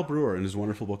 Tal Brewer, in his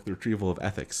wonderful book, The Retrieval of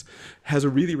Ethics, has a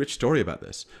really rich story about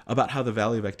this, about how the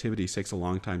value of activity takes a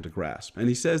long time to grasp. And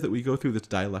he says that we go through this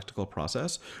dialectical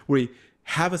process where we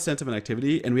have a sense of an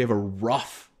activity and we have a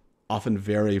rough, often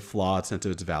very flawed sense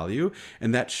of its value,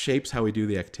 and that shapes how we do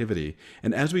the activity.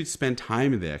 And as we spend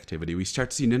time in the activity, we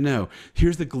start to see, no,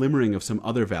 here's the glimmering of some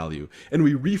other value. And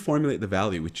we reformulate the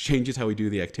value, which changes how we do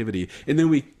the activity, and then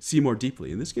we see more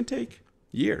deeply. And this can take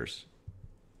years,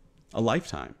 a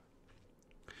lifetime.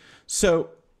 So,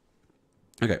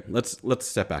 okay, let's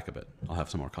step back a bit. I'll have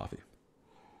some more coffee.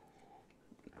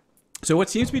 So what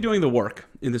seems to be doing the work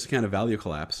in this kind of value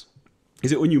collapse is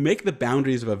that when you make the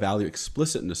boundaries of a value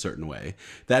explicit in a certain way,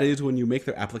 that is when you make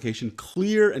their application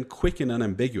clear and quick and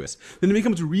unambiguous, then it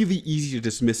becomes really easy to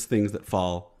dismiss things that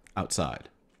fall outside.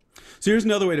 So here's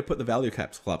another way to put the value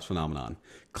collapse phenomenon.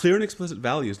 Clear and explicit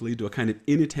values lead to a kind of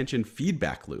inattention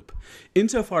feedback loop.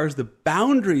 Insofar as the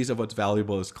boundaries of what's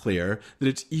valuable is clear, then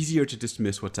it's easier to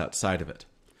dismiss what's outside of it.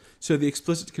 So the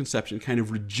explicit conception kind of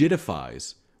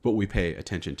rigidifies what we pay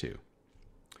attention to.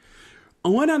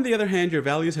 When, on the other hand, your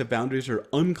values have boundaries that are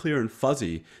unclear and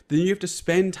fuzzy, then you have to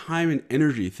spend time and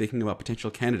energy thinking about potential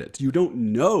candidates. You don't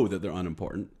know that they're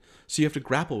unimportant, so you have to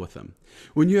grapple with them.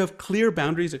 When you have clear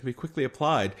boundaries that can be quickly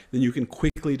applied, then you can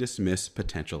quickly dismiss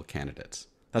potential candidates.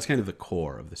 That's kind of the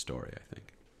core of the story, I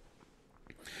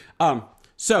think.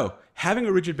 So having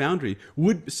a rigid boundary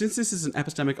would, since this is an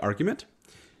epistemic argument,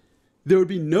 there would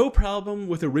be no problem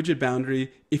with a rigid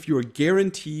boundary if you were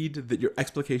guaranteed that your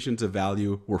explications of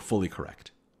value were fully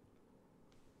correct.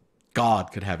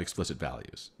 God could have explicit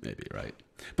values, maybe, right?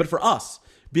 But for us,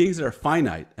 beings that are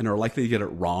finite and are likely to get it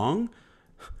wrong,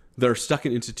 they're stuck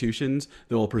in institutions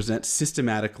that will present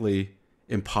systematically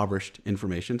impoverished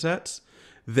information sets,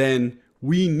 then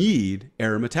we need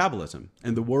error metabolism.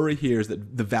 And the worry here is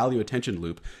that the value attention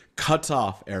loop cuts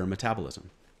off error metabolism.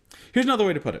 Here's another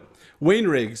way to put it. Wayne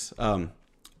Riggs, a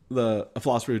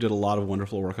philosopher who did a lot of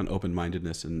wonderful work on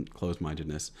open-mindedness and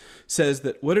closed-mindedness, says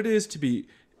that what it is to be,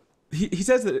 he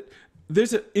says that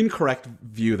there's an incorrect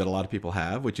view that a lot of people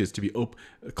have, which is to be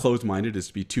closed-minded is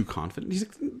to be too confident. He's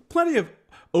plenty of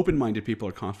open-minded people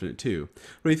are confident too.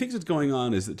 What he thinks is going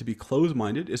on is that to be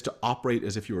closed-minded is to operate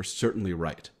as if you are certainly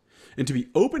right. And to be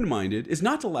open-minded is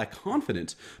not to lack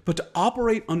confidence, but to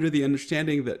operate under the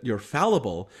understanding that you're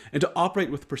fallible and to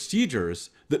operate with procedures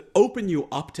that open you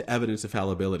up to evidence of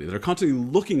fallibility, that are constantly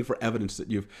looking for evidence that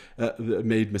you've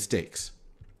made mistakes.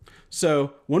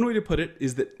 So one way to put it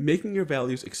is that making your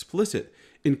values explicit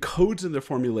encodes in their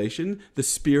formulation the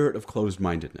spirit of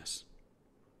closed-mindedness,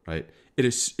 right?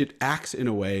 It acts in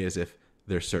a way as if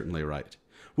they're certainly right.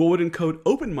 What would encode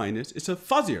open-mindedness is a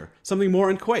fuzzier, something more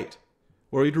inchoate,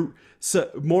 where we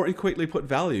more inchoately put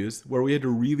values where we had to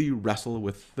really wrestle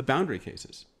with the boundary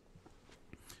cases.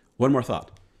 One more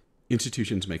thought.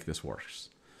 Institutions make this worse.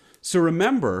 So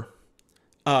remember,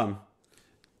 I've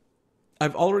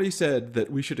already said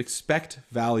that we should expect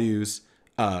values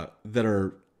that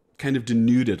are kind of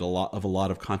denuded of a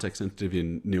lot of context sensitivity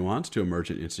and nuance to emerge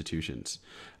in institutions.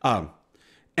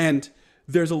 And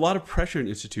there's a lot of pressure in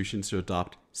institutions to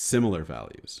adopt similar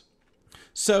values.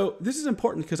 So this is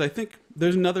important because I think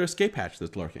there's another escape hatch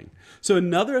that's lurking. So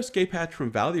another escape hatch from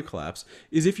value collapse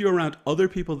is if you're around other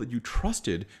people that you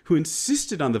trusted who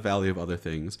insisted on the value of other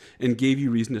things and gave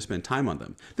you reason to spend time on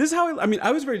them. This is how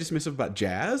I was very dismissive about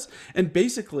jazz. And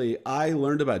basically I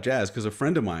learned about jazz because a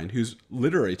friend of mine whose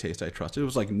literary taste I trusted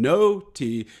was like, no,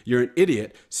 T, you're an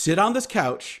idiot. Sit on this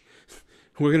couch.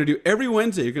 We're going to do every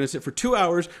Wednesday. You're going to sit for 2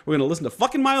 hours. We're going to listen to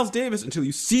fucking Miles Davis until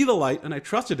you see the light. And I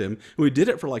trusted him. And we did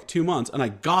it for like 2 months and I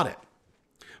got it.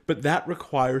 But that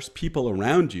requires people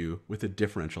around you with a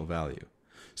differential value.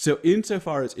 So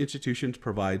insofar as institutions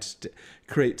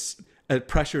creates a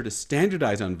pressure to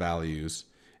standardize on values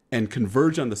and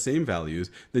converge on the same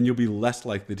values, then you'll be less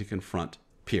likely to confront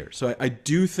peers. So I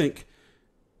do think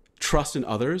trust in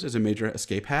others is a major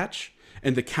escape hatch.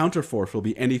 And the counterforce will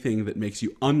be anything that makes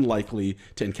you unlikely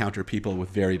to encounter people with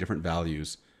very different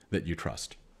values that you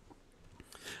trust.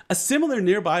 A similar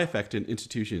nearby effect in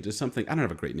institutions is something, I don't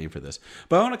have a great name for this,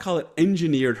 but I want to call it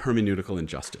engineered hermeneutical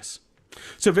injustice.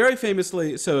 So very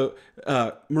famously,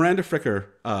 Miranda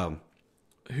Fricker,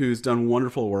 who's done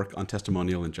wonderful work on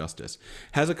testimonial injustice,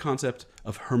 has a concept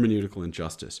of hermeneutical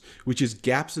injustice, which is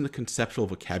gaps in the conceptual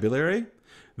vocabulary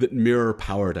that mirror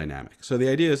power dynamics. So the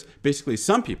idea is basically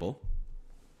some people,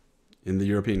 in the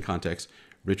European context,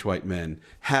 rich white men,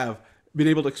 have been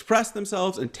able to express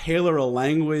themselves and tailor a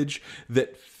language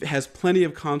that has plenty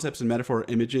of concepts and metaphor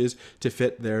images to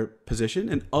fit their position.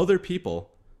 And other people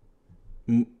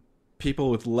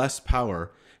with less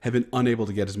power, have been unable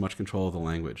to get as much control of the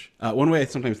language. One way I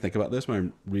sometimes think about this when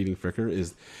I'm reading Fricker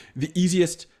is the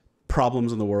easiest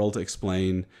problems in the world to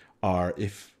explain are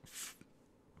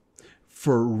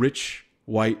for rich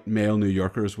white male New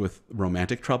Yorkers with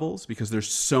romantic troubles, because there's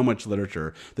so much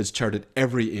literature that's charted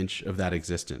every inch of that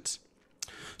existence.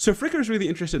 So Fricker is really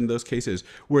interested in those cases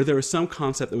where there was some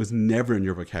concept that was never in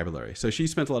your vocabulary. So she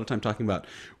spent a lot of time talking about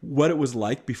what it was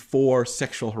like before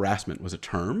sexual harassment was a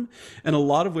term. And a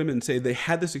lot of women say they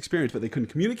had this experience, but they couldn't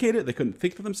communicate it, they couldn't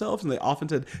think for themselves, and they often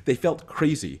said they felt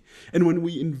crazy. And when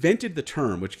we invented the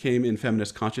term, which came in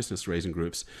feminist consciousness raising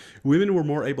groups, women were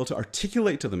more able to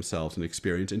articulate to themselves an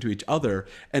experience and to each other,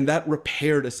 and that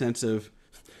repaired a sense of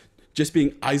just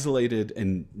being isolated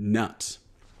and nuts.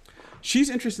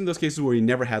 She's interested in those cases where we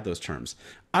never had those terms.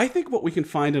 I think what we can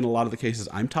find in a lot of the cases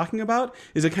I'm talking about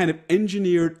is a kind of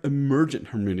engineered emergent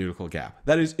hermeneutical gap.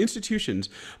 That is, institutions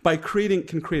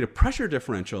can create a pressure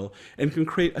differential and can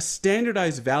create a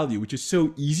standardized value which is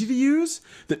so easy to use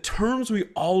that terms we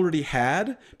already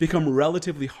had become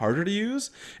relatively harder to use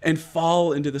and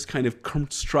fall into this kind of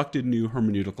constructed new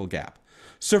hermeneutical gap.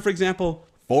 So for example,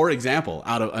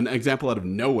 out of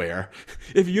nowhere,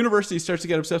 if a university starts to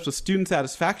get obsessed with student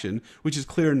satisfaction, which is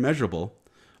clear and measurable,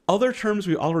 other terms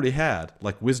we already had,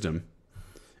 like wisdom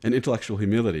and intellectual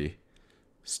humility,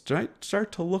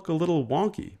 start to look a little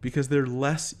wonky because they're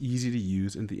less easy to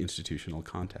use in the institutional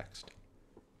context.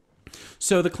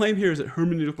 So the claim here is that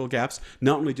hermeneutical gaps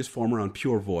not only just form around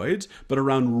pure voids, but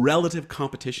around relative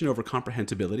competition over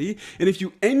comprehensibility. And if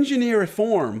you engineer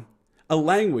a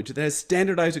language that has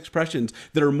standardized expressions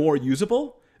that are more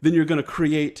usable, then you're going to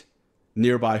create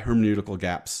nearby hermeneutical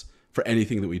gaps for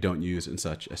anything that we don't use in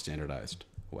such a standardized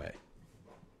way.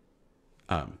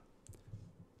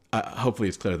 Hopefully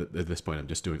it's clear that at this point I'm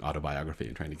just doing autobiography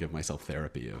and trying to give myself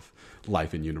therapy of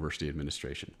life in university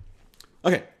administration.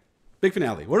 Okay, big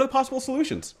finale. What are the possible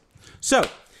solutions? So,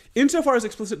 insofar as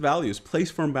explicit values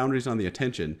place firm boundaries on the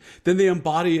attention, then they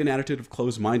embody an attitude of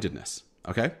closed-mindedness.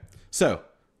 Okay? So,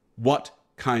 what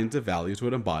kinds of values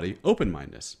would embody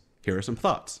open-mindedness? Here are some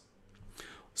thoughts.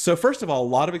 So first of all, a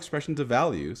lot of expressions of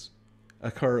values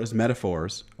occur as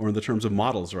metaphors or in the terms of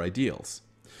models or ideals.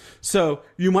 So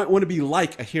you might want to be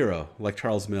like a hero, like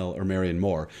Charles Mill or Marion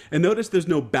Moore. And notice there's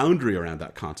no boundary around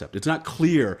that concept. It's not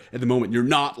clear at the moment you're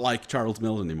not like Charles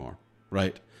Mill anymore,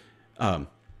 right? And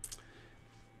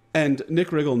Nick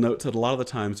Riggle notes that a lot of the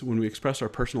times when we express our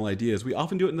personal ideas, we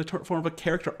often do it in the form of a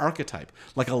character archetype,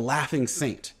 like a laughing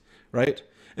saint, right?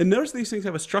 And notice these things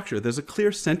have a structure. There's a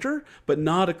clear center, but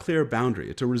not a clear boundary.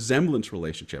 It's a resemblance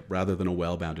relationship rather than a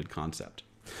well-bounded concept.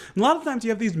 And a lot of times you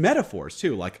have these metaphors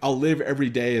too, like I'll live every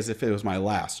day as if it was my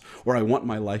last, or I want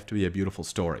my life to be a beautiful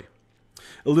story.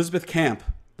 Elizabeth Camp,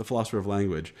 the philosopher of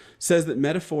language, says that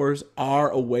metaphors are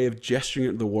a way of gesturing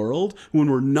at the world when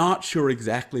we're not sure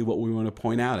exactly what we want to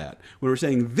point out at. When we're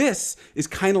saying this is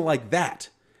kind of like that,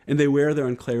 and they wear their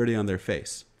unclarity on their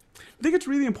face. I think it's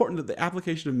really important that the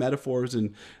application of metaphors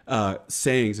and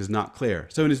sayings is not clear.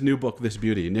 So in his new book, This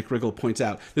Beauty, Nick Riggle points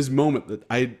out this moment that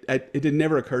it had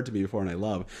never occurred to me before and I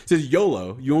love. It says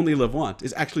YOLO, you only live once,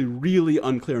 is actually really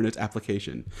unclear in its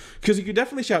application. Because you could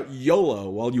definitely shout YOLO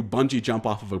while you bungee jump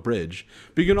off of a bridge.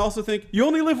 But you can also think, you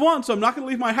only live once, so I'm not going to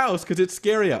leave my house because it's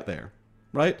scary out there,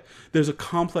 right? There's a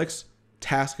complex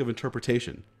task of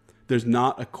interpretation. There's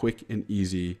not a quick and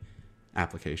easy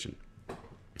application.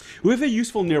 We have a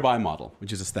useful nearby model,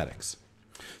 which is aesthetics.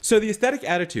 So the aesthetic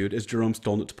attitude, as Jerome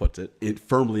Stolnitz puts it,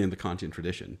 firmly in the Kantian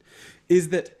tradition, is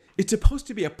that it's supposed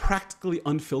to be a practically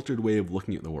unfiltered way of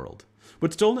looking at the world.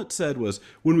 What Stolnitz said was,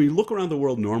 when we look around the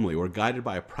world normally, we're guided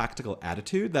by a practical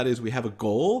attitude. That is, we have a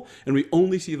goal, and we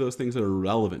only see those things that are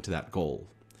relevant to that goal.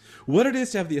 What it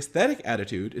is to have the aesthetic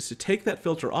attitude is to take that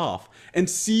filter off and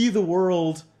see the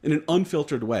world in an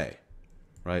unfiltered way,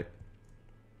 right?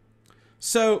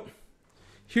 So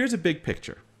here's a big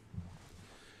picture.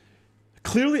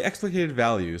 Clearly explicated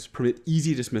values permit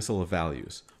easy dismissal of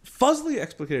values. Fuzzily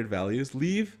explicated values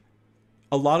leave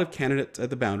a lot of candidates at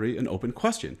the boundary an open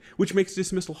question, which makes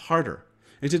dismissal harder.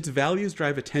 And since values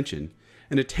drive attention,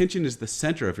 and attention is the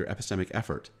center of your epistemic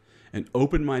effort, an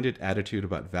open-minded attitude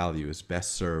about value is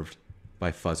best served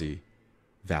by fuzzy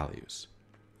values.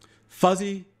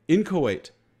 Fuzzy,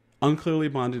 inchoate, unclearly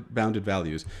bounded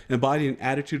values embody an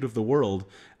attitude of the world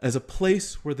as a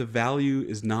place where the value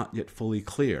is not yet fully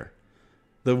clear.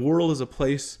 The world is a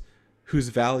place whose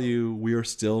value we are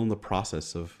still in the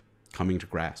process of coming to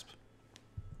grasp.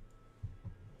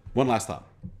 One last thought.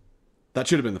 That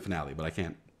should have been the finale, but I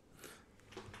can't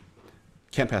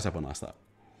pass up one last thought.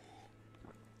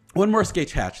 One more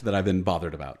sketch hatch that I've been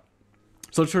bothered about.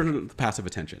 So let's turn to passive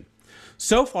attention.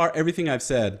 So far, everything I've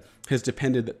said has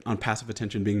depended on passive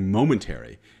attention being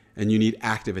momentary, and you need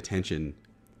active attention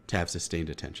to have sustained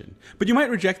attention. But you might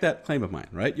reject that claim of mine,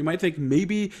 right? You might think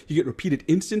maybe you get repeated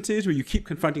instances where you keep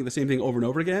confronting the same thing over and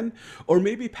over again, or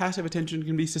maybe passive attention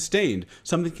can be sustained.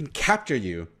 Something can capture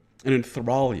you and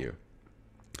enthrall you.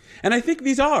 And I think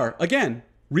these are, again,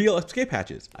 real escape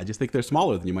hatches. I just think they're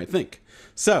smaller than you might think.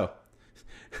 So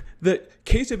the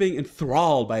case of being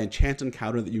enthralled by a chance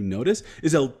encounter that you notice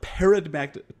is a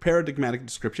paradigmatic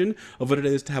description of what it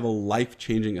is to have a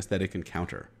life-changing aesthetic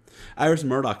encounter. Iris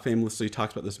Murdoch famously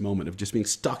talks about this moment of just being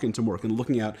stuck in some work and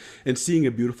looking out and seeing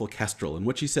a beautiful kestrel. And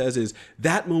what she says is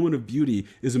that moment of beauty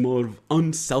is a moment of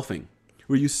unselfing,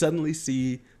 where you suddenly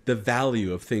see the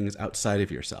value of things outside of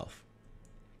yourself.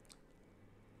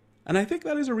 And I think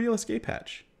that is a real escape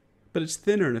hatch, but it's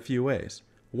thinner in a few ways.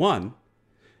 One,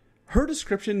 her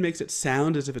description makes it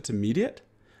sound as if it's immediate,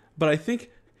 but I think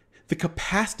the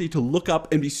capacity to look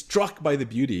up and be struck by the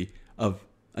beauty of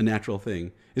a natural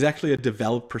thing is actually a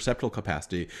developed perceptual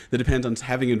capacity that depends on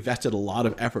having invested a lot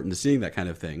of effort into seeing that kind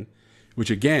of thing, which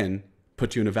again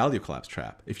puts you in a value collapse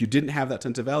trap. If you didn't have that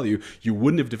sense of value, you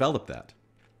wouldn't have developed that.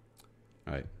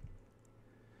 Right?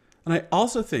 And I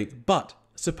also think, but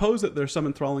suppose that there's some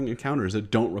enthralling encounters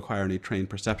that don't require any trained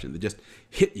perception, that just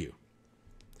hit you.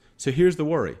 So here's the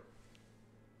worry.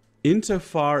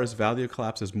 Insofar as value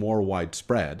collapse is more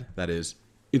widespread, that is,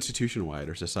 institution-wide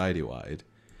or society-wide,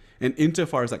 and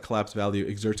insofar as that collapsed value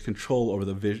exerts control over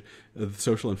the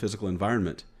social and physical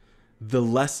environment, the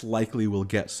less likely we'll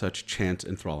get such chance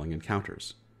enthralling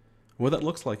encounters. What that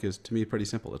looks like is, to me, pretty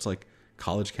simple. It's like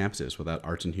college campuses without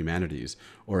arts and humanities,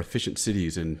 or efficient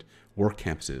cities and work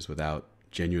campuses without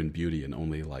genuine beauty and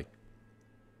only like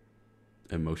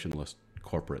emotionless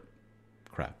corporate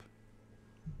crap.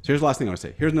 So here's the last thing I want to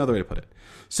say. Here's another way to put it.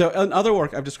 So in other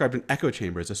work, I've described an echo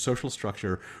chamber as a social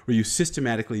structure where you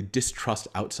systematically distrust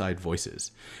outside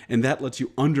voices. And that lets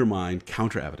you undermine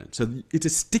counter evidence. So it's a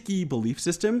sticky belief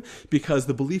system because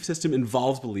the belief system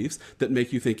involves beliefs that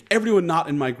make you think everyone not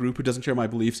in my group who doesn't share my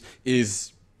beliefs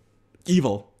is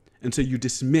evil. And so you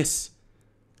dismiss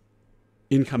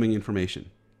incoming information.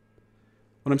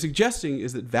 What I'm suggesting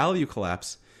is that value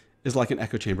collapse is like an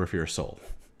echo chamber for your soul.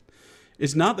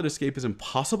 It's not that escape is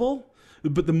impossible,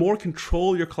 but the more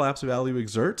control your collapse value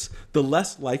exerts, the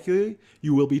less likely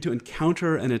you will be to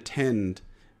encounter and attend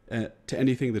to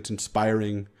anything that's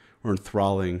inspiring or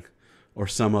enthralling or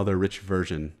some other rich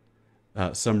version,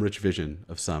 some rich vision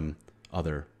of some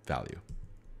other value.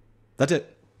 That's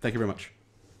it. Thank you very much.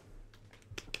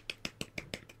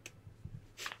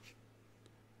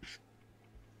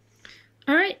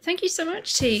 All right, thank you so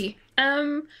much, Thi.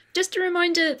 Just a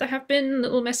reminder, there have been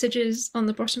little messages on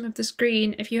the bottom of the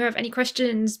screen. If you have any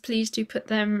questions, please do put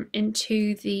them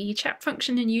into the chat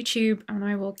function in YouTube, and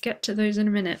I will get to those in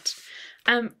a minute.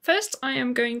 First, I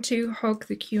am going to hog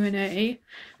the Q&A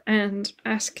and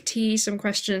ask Thi some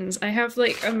questions. I have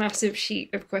like a massive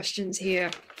sheet of questions here,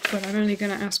 but I'm only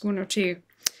going to ask one or two.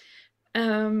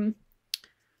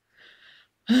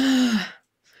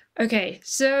 Okay,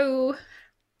 so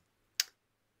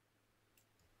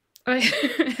I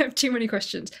have too many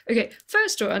questions. Okay,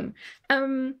 first one.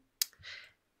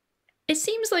 It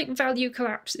seems like value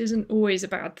collapse isn't always a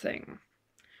bad thing.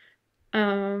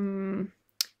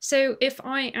 So if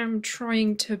I am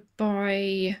trying to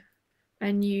buy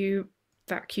a new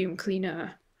vacuum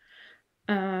cleaner,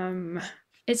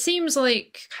 it seems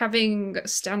like having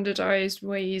standardized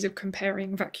ways of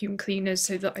comparing vacuum cleaners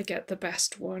so that I get the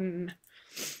best one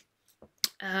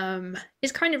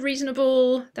is kind of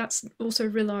reasonable. That also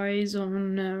relies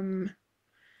on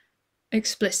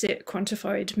explicit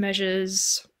quantified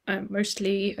measures,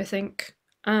 mostly, I think.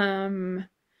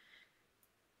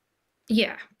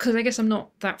 Yeah, because I guess I'm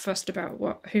not that fussed about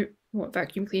what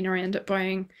vacuum cleaner I end up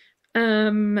buying.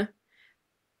 But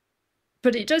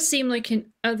it does seem like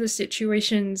in other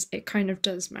situations it kind of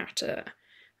does matter.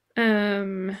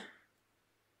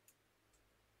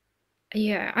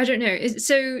 Yeah, I don't know.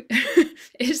 So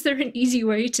is there an easy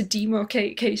way to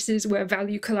demarcate cases where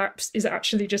value collapse is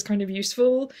actually just kind of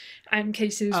useful and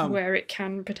cases where it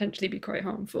can potentially be quite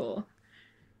harmful?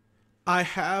 I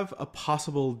have a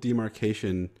possible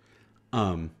demarcation,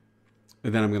 and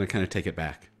then I'm going to kind of take it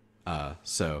back.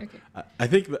 Okay. I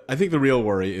think the real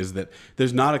worry is that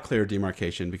there's not a clear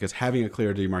demarcation, because having a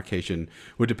clear demarcation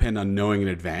would depend on knowing in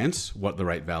advance what the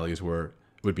right values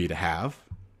would be to have.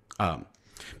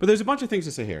 But there's a bunch of things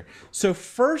to say here. So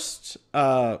first,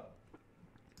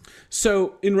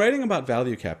 so in writing about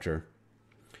value capture,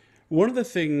 one of the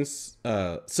things,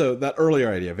 so that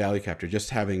earlier idea, value capture, just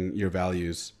having your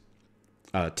values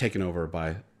taken over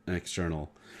by an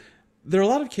external, there are a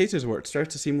lot of cases where it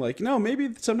starts to seem like, no,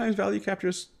 maybe sometimes value capture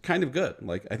is kind of good.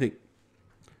 Like, I think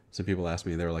some people asked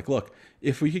me, they were like, look,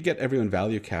 if we could get everyone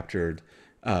value captured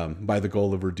by the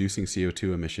goal of reducing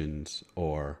CO2 emissions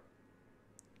or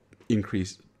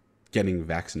increase getting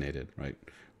vaccinated, right?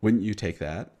 Wouldn't you take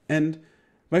that? And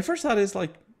my first thought is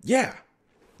like, yeah.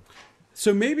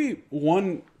 So maybe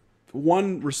one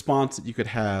response that you could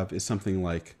have is something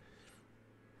like,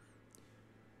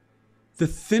 the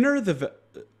thinner the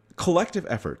collective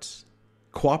efforts,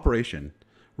 cooperation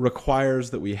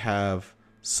requires that we have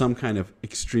some kind of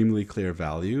extremely clear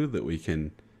value that we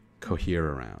can cohere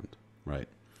around, right?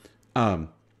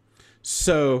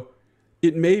 So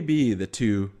it may be that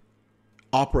to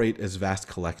operate as vast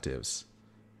collectives,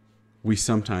 we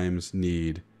sometimes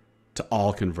need to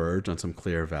all converge on some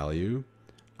clear value.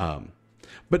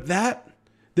 But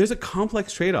there's a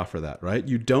complex trade-off for that, right?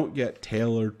 You don't get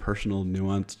tailored, personal,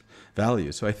 nuanced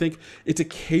values. So I think it's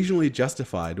occasionally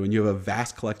justified when you have a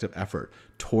vast collective effort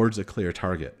towards a clear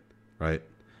target, right?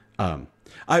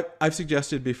 I've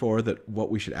suggested before that what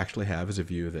we should actually have is a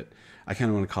view that I kind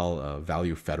of want to call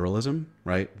value federalism,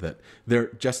 right? That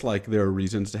just like there are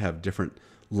reasons to have different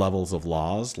levels of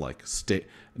laws, like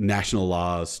national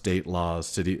laws, state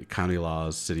laws, county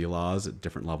laws, city laws at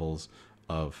different levels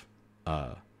of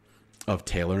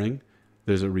tailoring.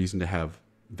 There's a reason to have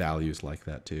values like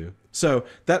that too. So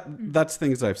that's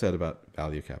things that I've said about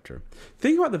value capture.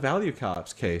 Think about the value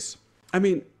collapse case. I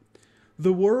mean,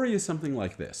 the worry is something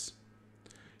like this.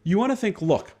 You want to think,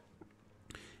 look,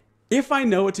 if I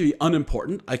know it to be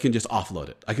unimportant, I can just offload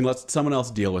it. I can let someone else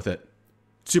deal with it.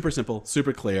 Super simple,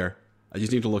 super clear. I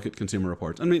just need to look at Consumer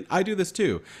Reports. I mean, I do this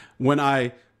too. When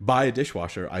I buy a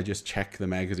dishwasher, I just check the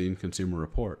magazine Consumer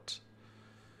Reports.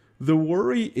 The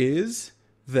worry is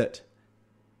that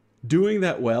doing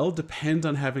that well depends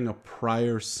on having a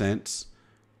prior sense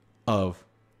of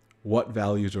what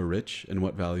values are rich and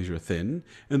what values are thin.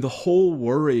 And the whole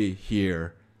worry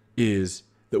here is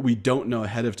that we don't know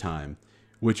ahead of time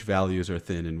which values are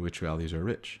thin and which values are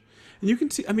rich. And you can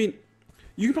see, I mean,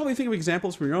 you can probably think of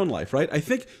examples from your own life, right? I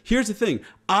think, here's the thing.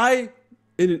 I,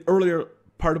 in an earlier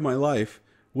part of my life,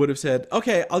 would have said,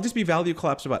 okay, I'll just be value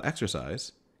collapsed about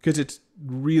exercise because it's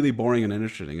really boring and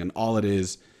uninteresting, and all it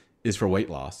is for weight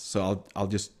loss. So I'll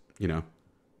just, you know,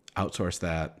 outsource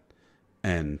that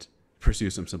and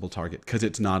pursue some simple target because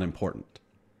it's not important.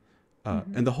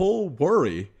 And the whole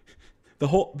worry,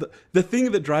 the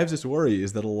thing that drives us worry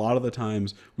is that a lot of the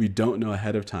times we don't know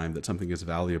ahead of time that something is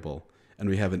valuable, and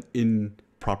we have an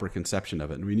improper conception of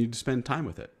it, and we need to spend time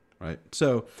with it, right?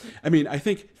 So, I mean, I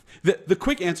think the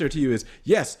quick answer to you is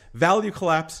yes, value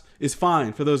collapse is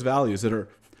fine for those values that are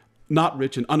not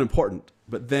rich and unimportant,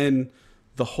 but then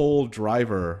the whole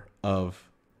driver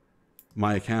of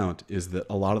my account is that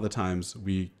a lot of the times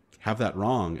we have that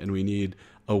wrong, and we need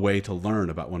a way to learn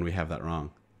about when we have that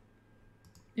wrong.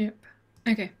 Yep.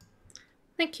 Okay.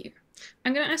 Thank you.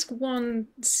 I'm going to ask one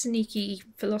sneaky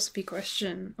philosophy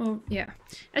question, or yeah,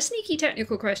 a sneaky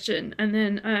technical question, and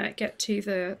then get to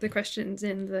the questions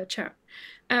in the chat.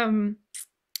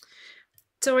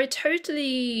 So I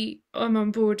totally am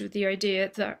on board with the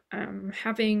idea that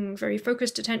having very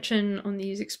focused attention on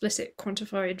these explicit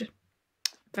quantified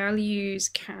values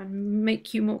can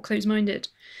make you more closed-minded.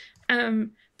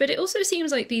 But it also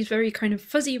seems like these very kind of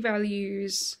fuzzy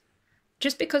values,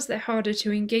 just because they're harder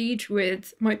to engage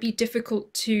with, might be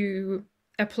difficult to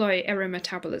apply error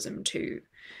metabolism to.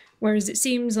 Whereas it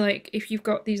seems like if you've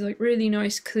got these like really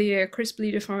nice, clear,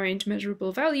 crisply defined,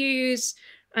 measurable values,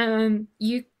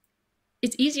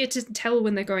 it's easier to tell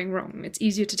when they're going wrong. It's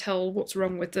easier to tell what's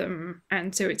wrong with them,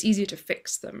 and so it's easier to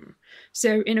fix them.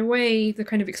 So in a way, the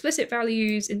kind of explicit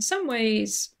values, in some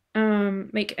ways,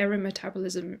 make error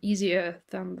metabolism easier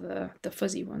than the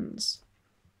fuzzy ones.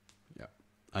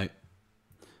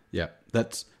 Yeah,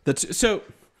 that's so.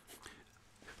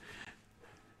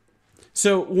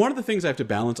 So one of the things I have to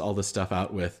balance all this stuff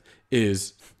out with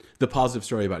is the positive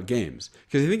story about games,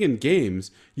 because I think in games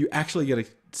you actually get a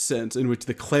sense in which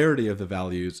the clarity of the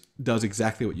values does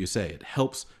exactly what you say. It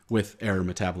helps with error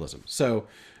metabolism. So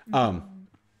I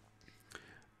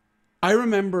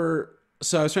remember,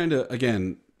 so I was trying to,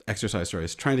 again, exercise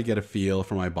stories, trying to get a feel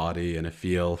for my body and a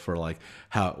feel for like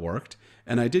how it worked.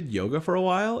 And I did yoga for a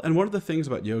while. And one of the things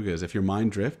about yoga is if your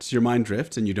mind drifts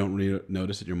and you don't really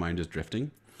notice that your mind is drifting.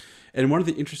 And one of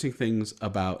the interesting things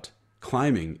about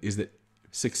climbing is that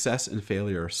success and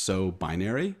failure are so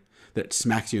binary that it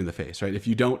smacks you in the face, right? If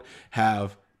you don't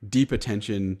have deep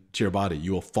attention to your body,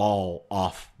 you will fall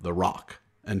off the rock.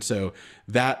 And so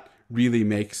that really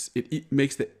makes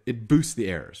it boosts the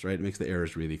errors, right? It makes the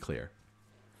errors really clear.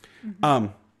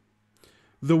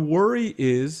 The worry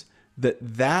is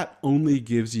that only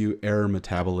gives you error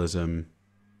metabolism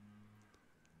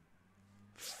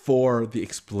for the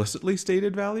explicitly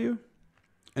stated value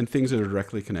and things that are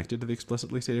directly connected to the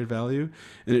explicitly stated value,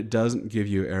 and it doesn't give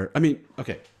you error. I mean,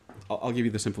 okay, I'll give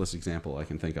you the simplest example I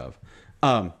can think of.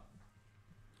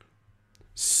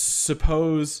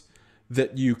 Suppose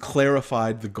that you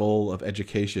clarified the goal of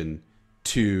education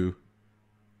to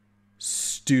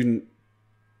student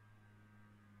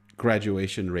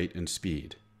graduation rate and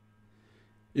speed.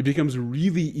 It becomes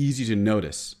really easy to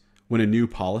notice when a new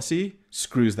policy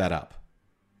screws that up.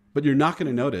 But you're not going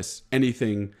to notice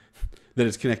anything that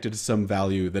is connected to some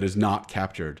value that is not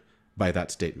captured by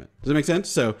that statement. Does that make sense?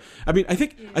 So, I mean, I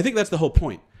think that's the whole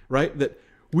point, right? That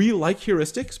we like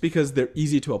heuristics because they're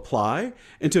easy to apply.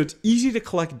 And so it's easy to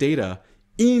collect data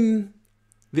in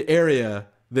the area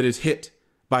that is hit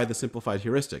by the simplified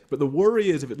heuristic. But the worry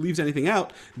is if it leaves anything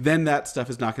out, then that stuff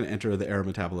is not going to enter the error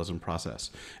metabolism process.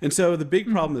 And so the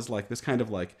big problem is like this kind of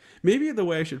like, maybe the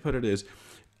way I should put it is,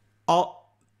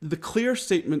 the clear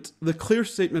statement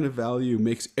of value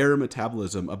makes error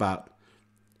metabolism about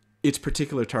its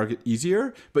particular target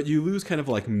easier, but you lose kind of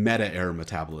like meta error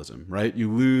metabolism, right?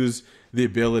 You lose the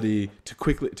ability to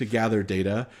quickly to gather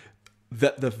data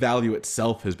that the value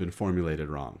itself has been formulated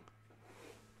wrong.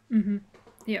 Mm-hmm.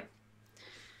 Yeah.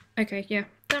 Okay, yeah,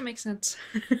 that makes sense.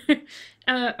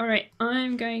 All right,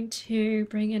 I'm going to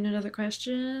bring in another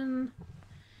question.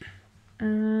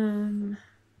 All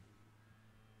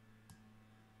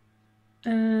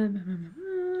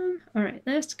right,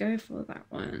 let's go for that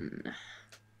one.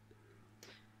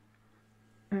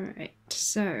 All right,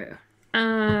 so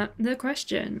The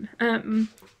question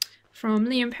from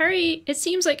Liam Perry: it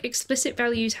seems like explicit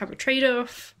values have a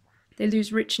trade-off. They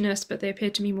lose richness, but they appear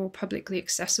to be more publicly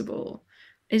accessible.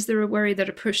 Is there a worry that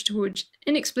a push towards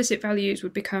inexplicit values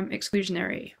would become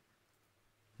exclusionary?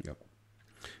 Yep.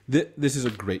 This is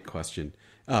a great question,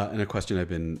 and a question I've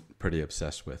been pretty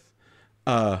obsessed with.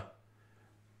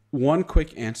 One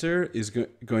quick answer is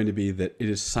going to be that it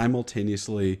is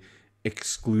simultaneously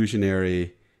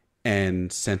exclusionary and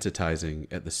sensitizing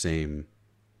at the same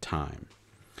time.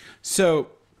 So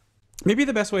maybe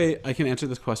the best way I can answer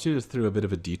this question is through a bit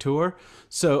of a detour.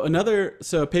 So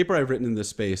a paper I've written in this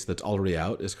space that's already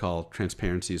out is called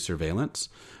Transparency Surveillance.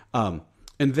 And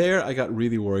there I got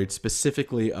really worried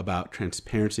specifically about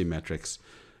transparency metrics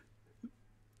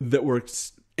that were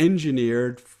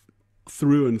engineered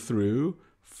through and through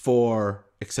for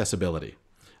accessibility.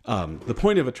 The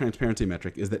point of a transparency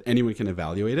metric is that anyone can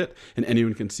evaluate it and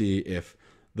anyone can see if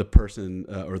the person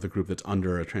or the group that's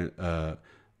under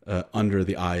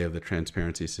the eye of the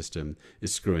transparency system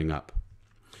is screwing up.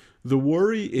 The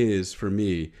worry is, for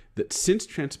me, that since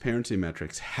transparency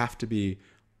metrics have to be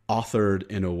authored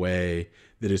in a way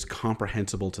that is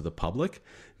comprehensible to the public,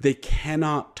 they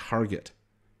cannot target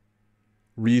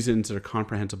reasons that are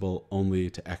comprehensible only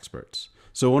to experts.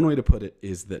 So one way to put it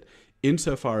is that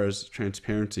insofar as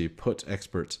transparency puts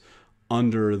experts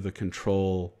under the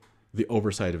control, the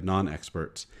oversight of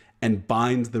non-experts, and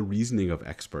binds the reasoning of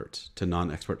experts to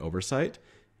non-expert oversight,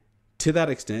 to that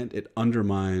extent, it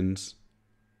undermines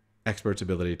experts'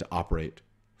 ability to operate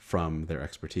from their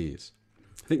expertise.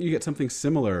 I think you get something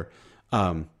similar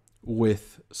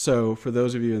so for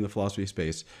those of you in the philosophy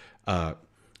space,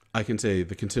 I can say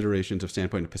the considerations of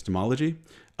standpoint epistemology.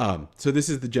 So this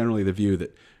is generally the view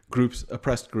that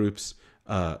oppressed groups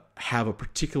have a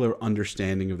particular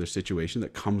understanding of their situation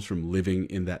that comes from living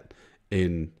in that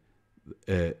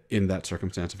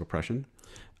circumstance of oppression.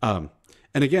 And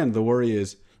again, the worry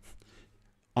is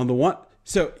on the one.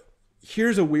 So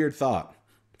here's a weird thought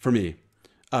for me.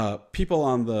 People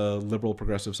on the liberal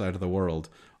progressive side of the world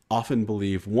often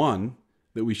believe, one,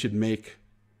 that we should make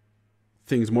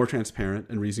things more transparent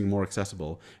and reasoning more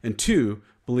accessible, and two,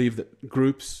 believe that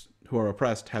groups who are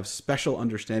oppressed have special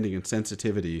understanding and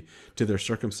sensitivity to their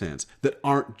circumstance that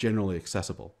aren't generally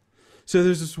accessible. So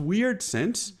there's this weird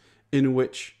sense in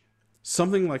which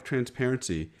something like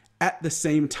transparency at the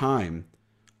same time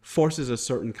forces a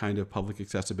certain kind of public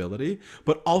accessibility,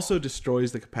 but also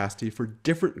destroys the capacity for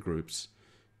different groups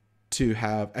to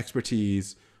have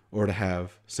expertise or to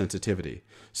have sensitivity.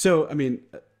 So, I mean,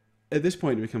 at this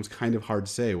point, it becomes kind of hard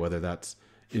to say whether that's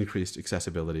increased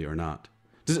accessibility or not.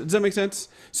 Does that make sense?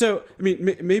 So, I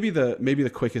mean, maybe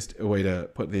the quickest way to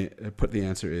put the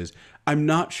answer is, I'm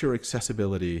not sure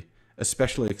accessibility,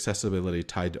 especially accessibility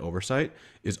tied to oversight,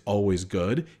 is always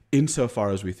good, insofar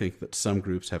as we think that some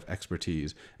groups have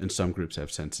expertise and some groups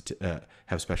have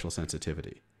special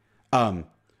sensitivity.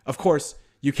 Of course,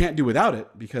 you can't do without it,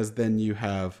 because then you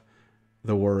have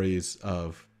the worries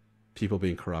of people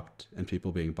being corrupt and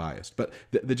people being biased. But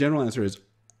the general answer is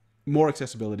more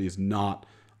accessibility is not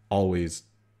always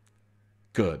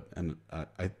good. And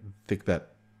I think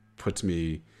that puts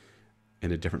me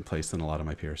in a different place than a lot of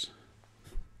my peers.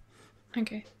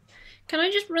 Okay. Can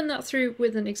I just run that through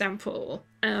with an example?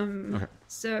 Okay.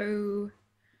 So,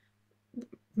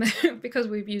 because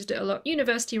we've used it a lot,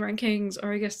 university rankings,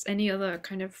 or I guess any other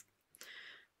kind of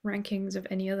rankings of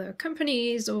any other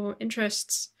companies or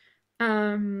interests.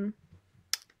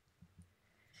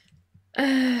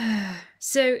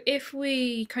 So if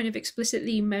we kind of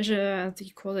explicitly measure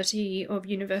the quality of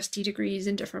university degrees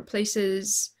in different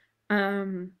places,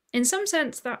 in some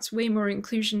sense, that's way more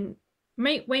inclusive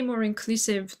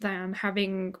than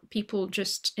having people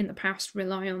just in the past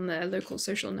rely on their local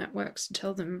social networks to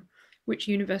tell them which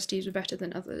universities are better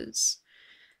than others.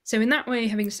 So in that way,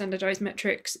 having standardized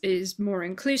metrics is more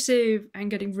inclusive, and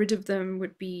getting rid of them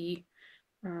would be,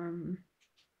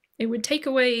 it would take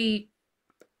away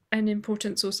an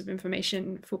important source of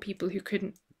information for people who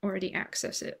couldn't already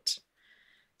access it.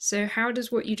 So how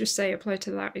does what you just say apply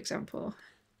to that example?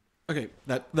 Okay,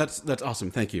 that's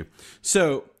awesome. Thank you.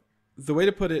 So the way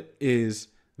to put it is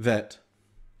that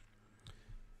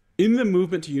in the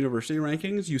movement to university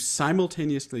rankings, you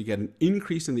simultaneously get an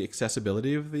increase in the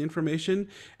accessibility of the information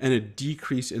and a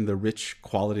decrease in the rich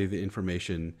quality of the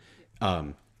information.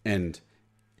 And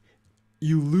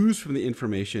you lose from the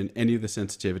information any of the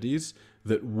sensitivities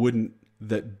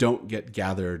that don't get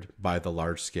gathered by the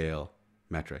large scale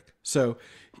metric. So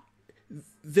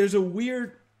there's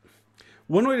one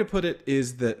way to put it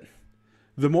is that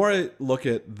the more I look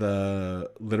at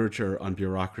the literature on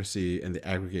bureaucracy and the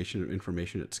aggregation of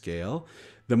information at scale,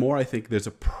 the more I think there's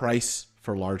a price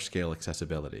for large-scale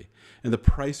accessibility. And the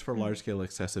price for large-scale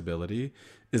accessibility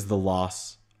is the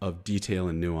loss of detail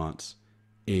and nuance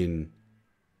in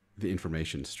the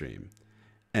information stream.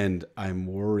 And I'm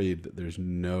worried that there's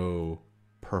no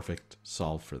perfect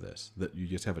solve for this, that you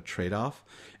just have a trade-off.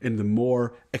 And the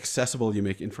more accessible you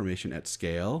make information at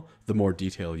scale, the more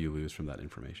detail you lose from that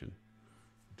information.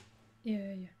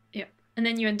 Yeah. And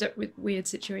then you end up with weird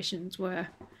situations where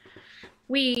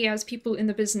we, as people in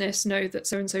the business, know that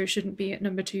so-and-so shouldn't be at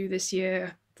number 2 this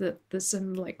year, that there's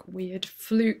some like weird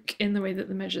fluke in the way that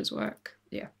the measures work.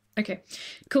 Yeah. Okay,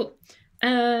 cool.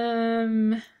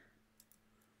 All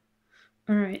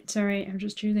right, sorry, I'm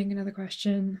just choosing another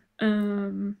question.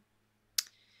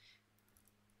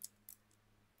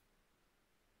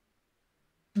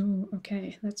 Oh,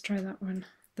 okay, let's try that one.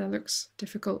 That looks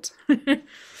difficult.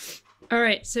 All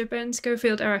right, so Ben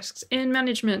Schofield asks, in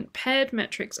management, paired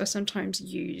metrics are sometimes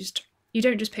used. You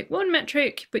don't just pick one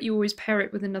metric, but you always pair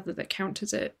it with another that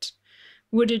counters it.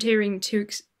 Would adhering to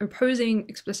opposing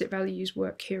explicit values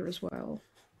work here as well?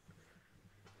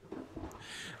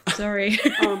 Sorry.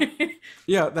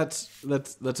 Yeah, that's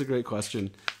a great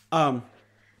question.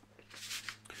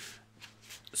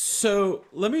 So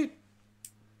let me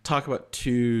talk about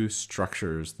 2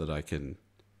 structures that I can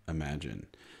imagine.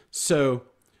 So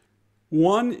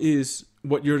one is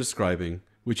what you're describing,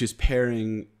 which is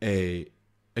pairing a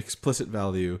explicit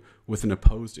value with an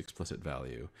opposed explicit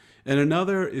value. And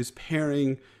another is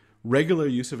pairing regular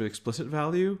use of an explicit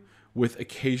value with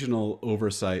occasional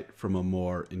oversight from a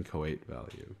more inchoate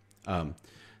value.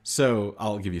 So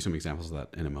I'll give you some examples of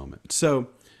that in a moment. So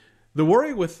the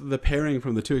worry with the pairing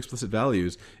from the 2 explicit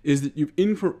values is that you've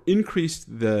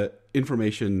increased the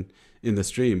information in the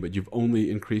stream, but you've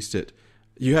only increased it.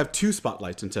 You have 2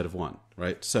 spotlights instead of 1,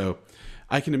 right? So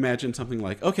I can imagine something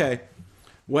like, okay,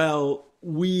 well,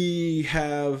 we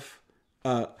have,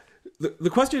 the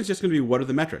question is just going to be, what are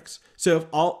the metrics?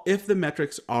 So if the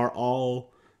metrics are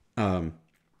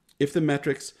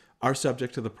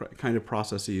subject to the kind of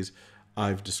processes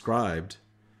I've described,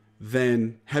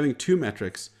 then having 2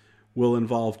 metrics will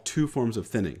involve 2 forms of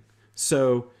thinning.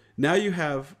 So now you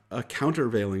have a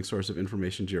countervailing source of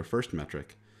information to your first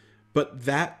metric, but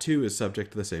that too is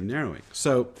subject to the same narrowing.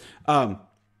 So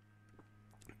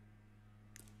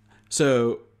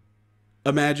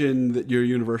imagine that your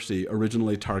university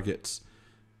originally targets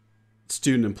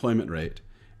student employment rate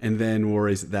and then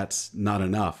worries that that's not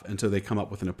enough. And so they come up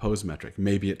with an opposed metric.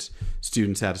 Maybe it's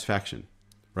student satisfaction,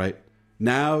 right?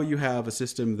 Now you have a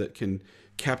system that can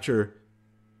capture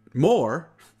more,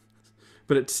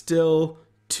 but it's still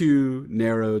 2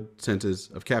 narrowed senses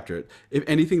of capture. If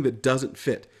anything that doesn't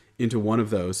fit into one of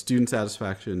those, student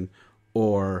satisfaction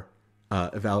or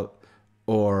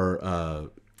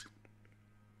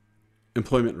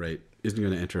employment rate, isn't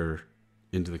going to enter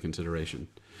into the consideration.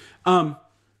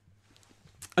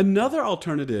 Another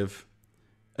alternative,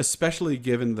 especially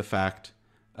given the fact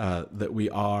that we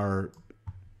are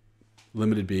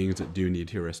limited beings that do need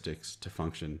heuristics to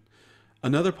function,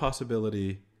 another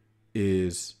possibility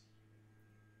is,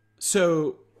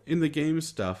 so in the game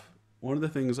stuff, one of the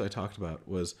things I talked about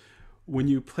was when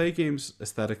you play games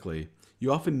aesthetically,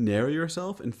 you often narrow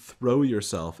yourself and throw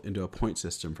yourself into a point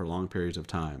system for long periods of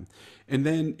time. And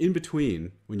then in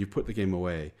between, when you put the game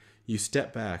away, you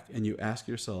step back and you ask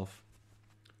yourself,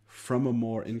 from a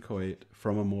more inchoate,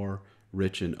 from a more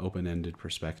rich and open-ended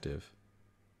perspective,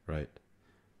 right?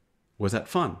 Was that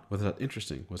fun? Was that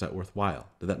interesting? Was that worthwhile?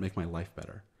 Did that make my life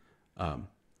better?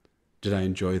 Did I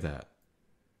enjoy that?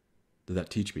 Did that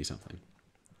teach me something?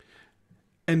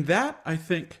 And that, I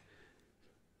think,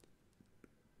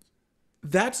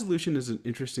 that solution is an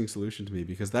interesting solution to me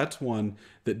because that's one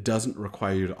that doesn't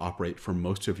require you to operate for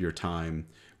most of your time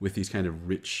with these kind of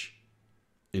rich,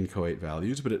 inchoate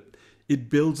values, but it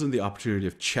builds in the opportunity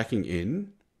of checking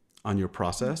in on your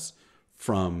process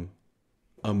from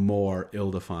a more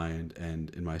ill-defined and,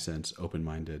 in my sense,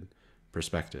 open-minded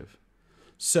perspective.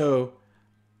 So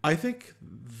I think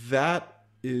that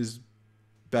is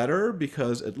better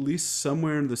because at least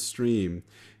somewhere in the stream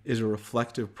is a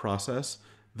reflective process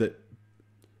that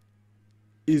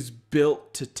is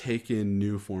built to take in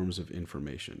new forms of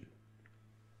information.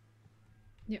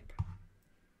 Yep.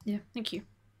 Yeah, thank you.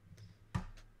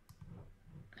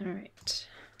 All right.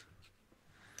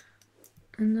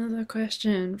 Another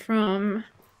question from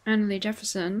Annalie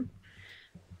Jefferson.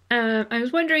 I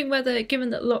was wondering whether,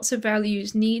 given that lots of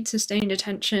values need sustained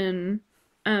attention,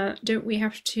 don't we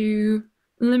have to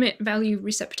limit value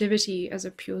receptivity as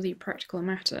a purely practical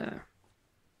matter?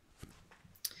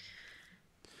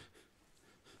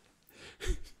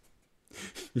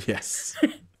 Yes.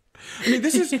 I mean,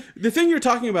 this is the thing you're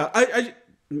talking about. Can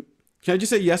I just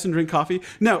say yes and drink coffee?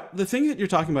 No, the thing that you're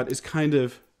talking about is kind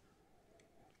of,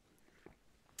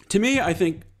 to me, I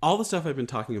think all the stuff I've been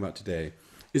talking about today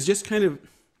is just kind of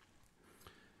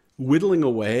whittling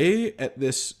away at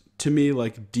this, to me,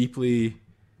 like deeply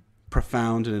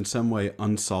profound and in some way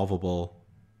unsolvable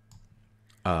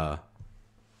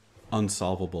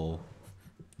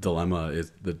dilemma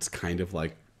is that's kind of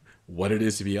like what it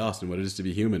is to be us and what it is to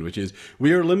be human, which is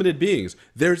we are limited beings.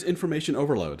 There's information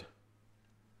overload,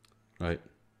 right?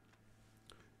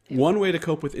 One way to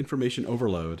cope with information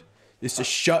overload is to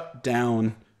shut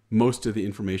down most of the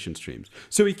information streams.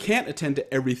 So we can't attend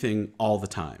to everything all the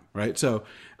time, right? So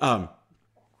I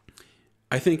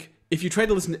think if you try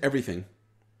to listen to everything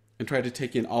and try to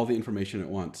take in all the information at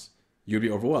once, you'd be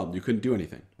overwhelmed. You couldn't do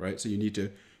anything, right? So you need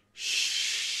to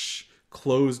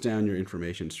close down your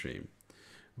information stream.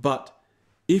 But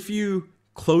if you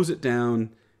close it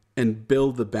down and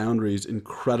build the boundaries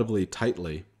incredibly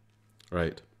tightly,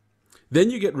 right, then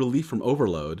you get relief from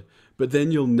overload, but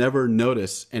then you'll never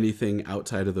notice anything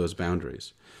outside of those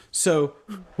boundaries. So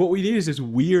what we need is this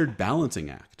weird balancing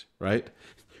act, right?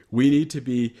 We need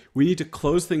to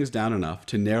close things down enough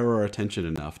to narrow our attention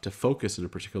enough to focus in a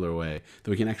particular way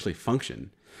that we can actually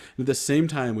function. And at the same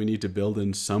time, we need to build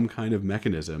in some kind of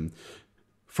mechanism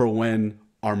for when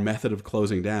our method of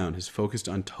closing down is focused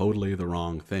on totally the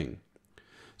wrong thing.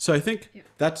 So I think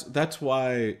that's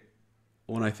why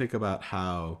when I think about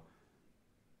how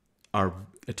our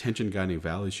attention guiding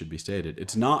values should be stated,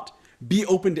 it's not be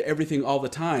open to everything all the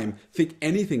time, think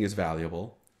anything is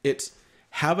valuable. It's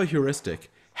have a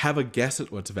heuristic, have a guess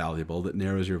at what's valuable that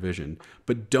narrows your vision,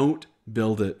 but don't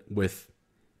build it with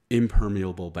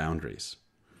impermeable boundaries.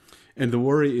 And the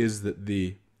worry is that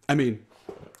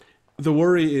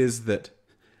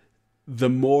the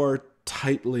more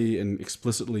tightly and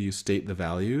explicitly you state the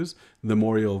values, the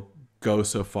more you'll go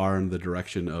so far in the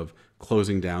direction of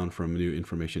closing down from new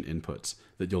information inputs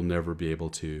that you'll never be able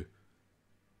to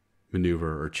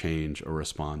maneuver or change or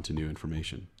respond to new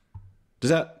information.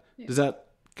 Does that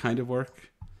kind of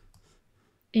work?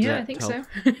 Yeah, I think so.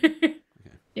 Okay.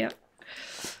 Yep.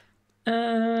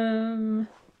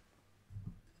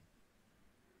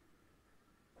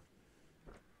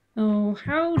 Oh,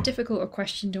 how difficult a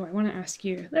question do I want to ask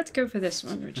you? Let's go for this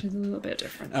one, which is a little bit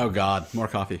different. Oh God, more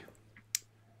coffee.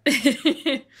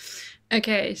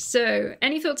 Okay, so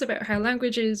any thoughts about how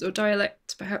languages or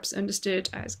dialect, perhaps understood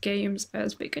as games,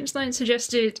 as Wittgenstein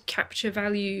suggested, capture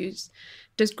values?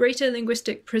 Does greater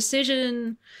linguistic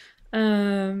precision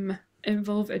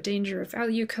involve a danger of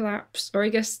value collapse? Or I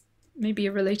guess maybe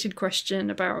a related question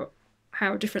about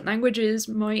how different languages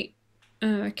might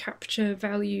capture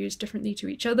values differently to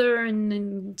each other and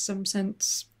in some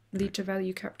sense lead to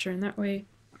value capture in that way.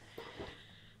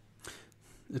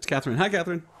 It's Catherine. Hi,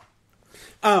 Catherine.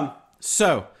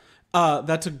 So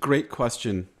that's a great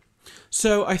question.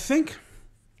 So I think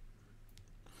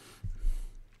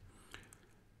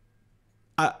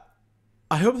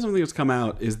I hope something that's come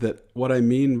out is that what I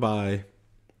mean by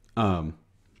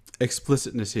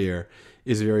explicitness here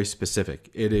is very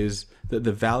specific. It is that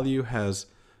the value has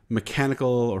mechanical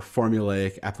or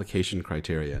formulaic application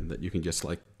criteria that you can just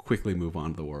like quickly move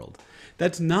on to the world.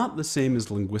 That's not the same as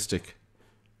linguistic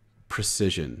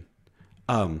precision.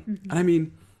 And I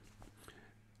mean,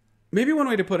 maybe one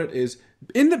way to put it is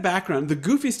in the background, the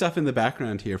goofy stuff in the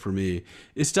background here for me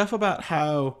is stuff about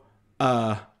how,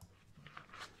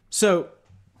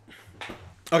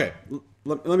 okay,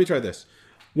 let me try this.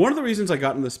 One of the reasons I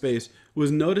got in this space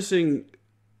was noticing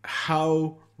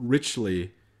how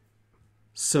richly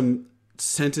some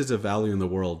senses of value in the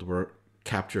world were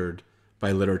captured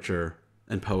by literature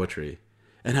and poetry,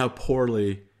 and how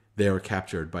poorly they are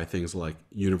captured by things like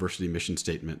university mission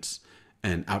statements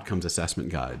and outcomes assessment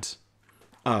guides.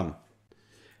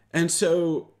 And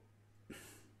so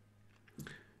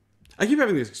I keep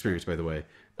having this experience, by the way,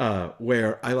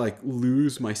 where I like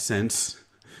lose my sense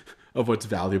of what's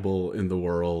valuable in the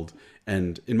world.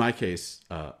 And in my case,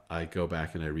 I go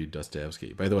back and I read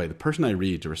Dostoevsky. By the way, the person I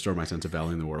read to restore my sense of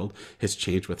value in the world has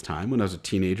changed with time. When I was a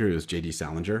teenager, it was J.D.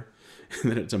 Salinger.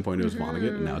 And then at some point it was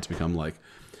Vonnegut. And now it's become like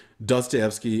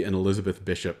Dostoevsky and Elizabeth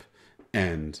Bishop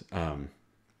and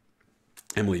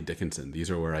Emily Dickinson. These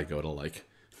are where I go to like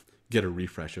get a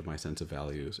refresh of my sense of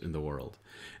values in the world.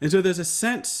 And so there's a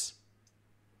sense,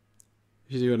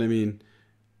 you see what I mean?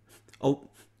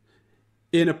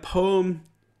 In a poem,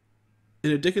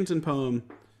 in a Dickinson poem,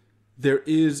 there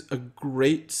is a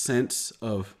great sense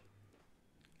of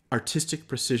artistic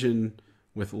precision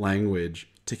with language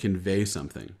to convey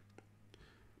something.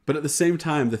 But at the same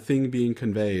time, the thing being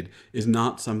conveyed is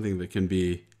not something that can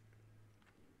be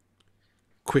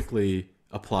quickly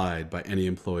applied by any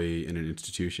employee in an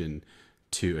institution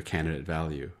to a candidate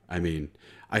value. I mean,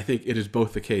 I think it is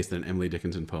both the case that an Emily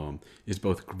Dickinson poem is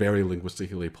both very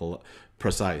linguistically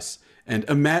precise. And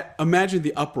imagine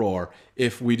the uproar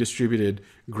if we distributed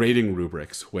grading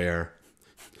rubrics where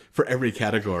for every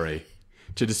category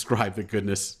to describe the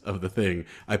goodness of the thing,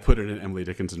 I put it in an Emily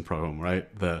Dickinson poem, right?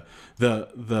 The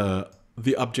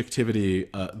objectivity,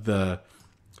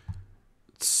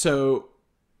 so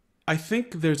I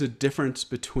think there's a difference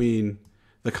between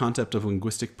the concept of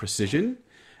linguistic precision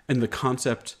and the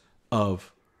concept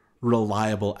of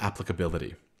reliable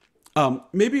applicability.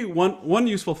 Maybe one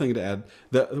useful thing to add,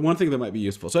 the one thing that might be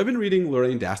useful. So I've been reading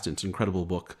Lorraine Daston's incredible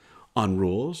book on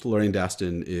rules. Lorraine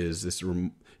Daston is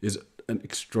an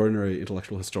extraordinary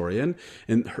intellectual historian,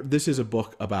 and this is a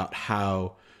book about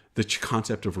how the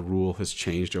concept of a rule has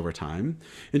changed over time.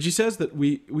 And she says that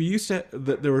we used to,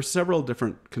 that there were several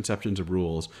different conceptions of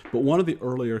rules, but one of the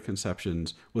earlier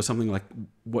conceptions was something like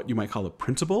what you might call a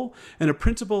principle. And a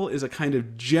principle is a kind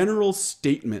of general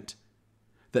statement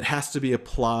that has to be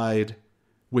applied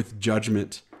with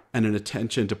judgment and an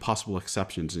attention to possible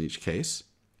exceptions in each case,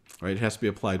 right? It has to be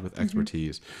applied with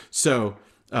expertise. Mm-hmm. So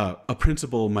a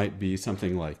principle might be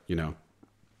something like,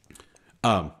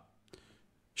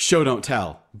 show don't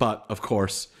tell, but of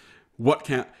course,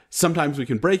 sometimes we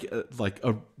can break, like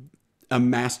a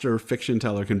master fiction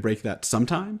teller can break that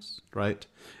sometimes, right?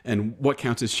 And what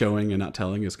counts as showing and not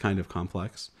telling is kind of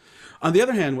complex. On the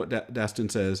other hand, what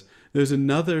Daston says, there's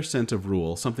another sense of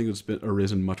rule, something that's been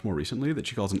arisen much more recently that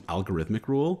she calls an algorithmic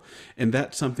rule, and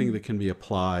that's something that can be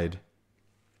applied.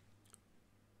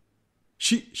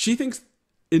 She thinks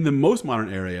in the most modern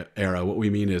era, what we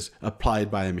mean is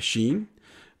applied by a machine.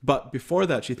 But before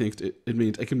that, she thinks it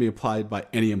means it can be applied by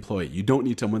any employee. You don't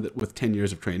need someone with 10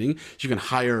 years of training. You can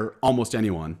hire almost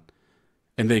anyone,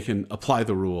 and they can apply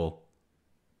the rule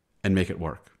and make it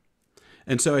work.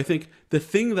 And so I think the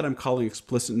thing that I'm calling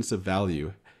explicitness of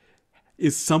value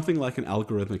is something like an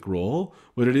algorithmic rule,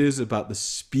 but it is about the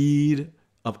speed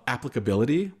of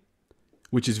applicability,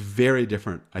 which is very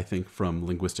different, I think, from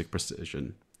linguistic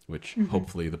precision, which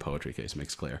hopefully the poetry case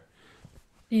makes clear.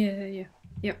 Yeah.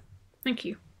 Thank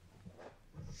you.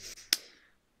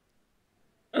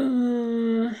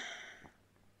 All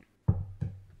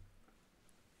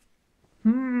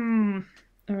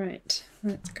right,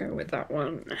 let's go with that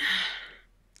one.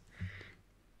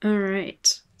 All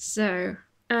right, so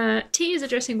Thi is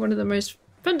addressing one of the most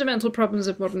fundamental problems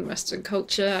of modern Western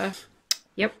culture.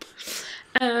 Yep.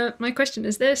 My question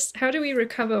is this: how do we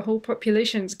recover whole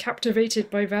populations captivated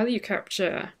by value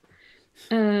capture?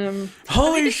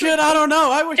 Holy shit, I don't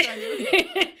know. I wish I knew.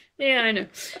 Yeah, I know.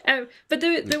 But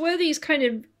there were these kind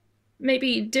of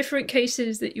maybe different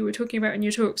cases that you were talking about in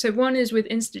your talk. So one is with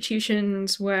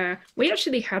institutions where we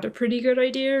actually had a pretty good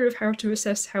idea of how to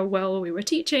assess how well we were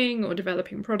teaching or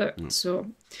developing products or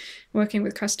working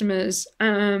with customers.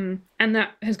 And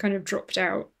that has kind of dropped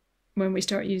out when we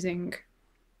start using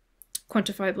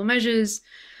quantifiable measures.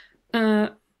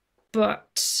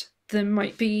 But there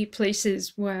might be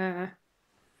places where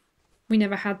we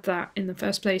never had that in the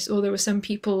first place, or there were some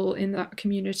people in that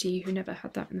community who never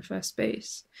had that in the first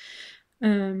place.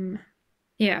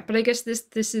 Yeah, but I guess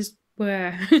this is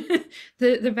where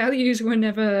the values were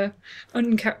never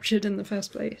uncaptured in the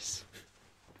first place.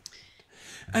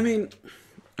 I mean,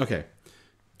 okay.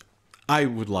 I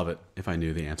would love it if I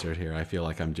knew the answer here. I feel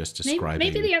like I'm just describing.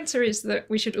 Maybe the answer is that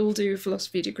we should all do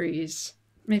philosophy degrees.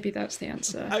 Maybe that's the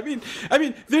answer. I mean,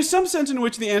 there's some sense in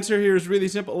which the answer here is really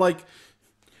simple. Like,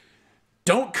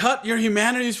 don't cut your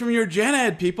humanities from your gen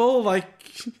ed, people. Like,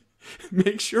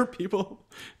 make sure people.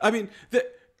 I mean,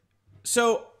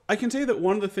 so I can say that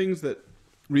one of the things that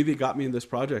really got me in this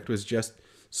project was just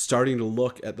starting to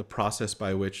look at the process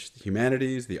by which the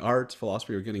humanities, the arts,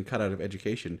 philosophy are getting cut out of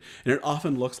education. And it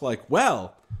often looks like,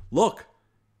 well, look,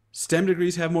 STEM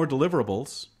degrees have more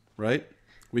deliverables, right?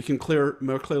 We can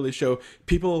more clearly show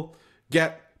people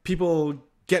get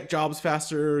jobs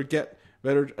faster, get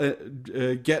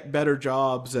better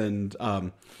jobs, and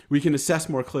we can assess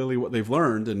more clearly what they've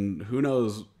learned, and who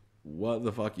knows what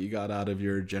the fuck you got out of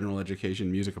your general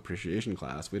education music appreciation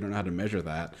class. We don't know how to measure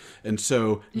that. And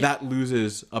so that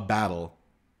loses a battle,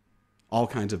 all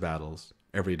kinds of battles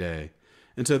every day.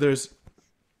 And so there's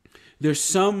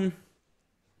some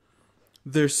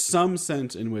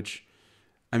sense in which,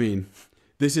 I mean,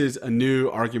 this is a new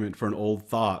argument for an old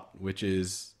thought, which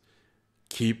is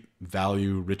keep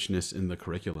value richness in the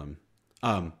curriculum.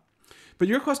 But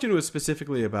your question was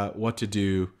specifically about what to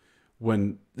do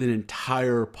when an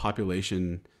entire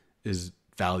population is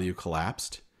value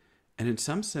collapsed. And in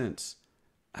some sense,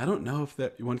 I don't know if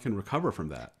that one can recover from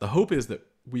that. The hope is that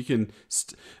we can,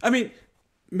 I mean,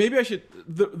 maybe I should,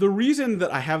 the reason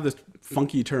that I have this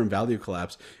funky term value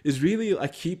collapse is really, I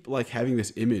keep like having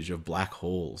this image of black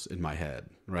holes in my head,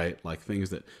 right? Like things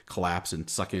that collapse and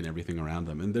suck in everything around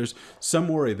them. And there's some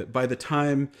worry that by the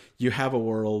time you have a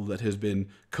world that has been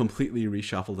completely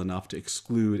reshuffled enough to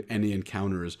exclude any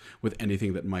encounters with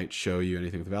anything that might show you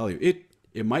anything with value,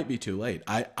 it might be too late.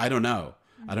 I don't know.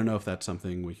 I don't know if that's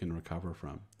something we can recover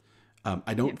from.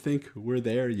 I don't think we're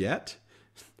there yet.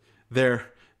 There's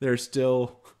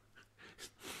still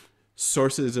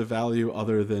sources of value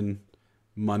other than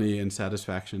money and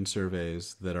satisfaction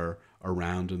surveys that are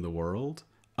around in the world.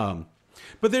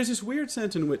 But there's this weird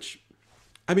sense in which,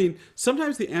 I mean,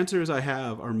 sometimes the answers I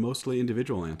have are mostly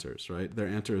individual answers, right? They're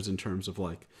answers in terms of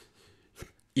like,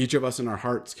 each of us in our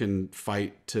hearts can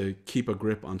fight to keep a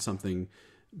grip on something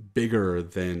bigger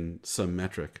than some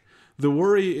metric. The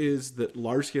worry is that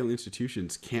large-scale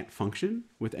institutions can't function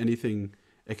with anything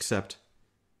except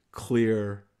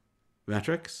clear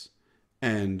metrics.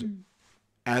 And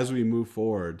as we move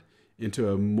forward into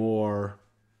a more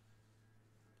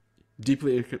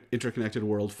deeply interconnected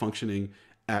world functioning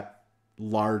at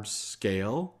large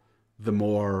scale, the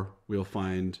more we'll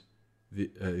find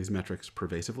these metrics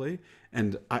pervasively.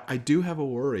 And I do have a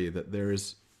worry that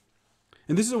there's,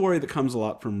 and this is a worry that comes a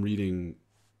lot from reading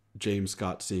James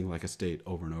Scott Seeing Like a State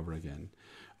over and over again.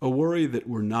 A worry that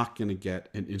we're not going to get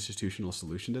an institutional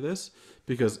solution to this,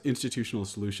 because institutional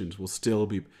solutions will still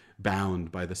be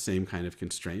bound by the same kind of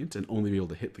constraints and only be able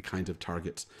to hit the kinds of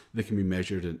targets that can be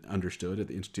measured and understood at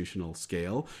the institutional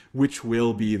scale, which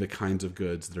will be the kinds of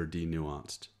goods that are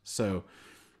denuanced. So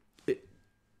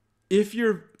if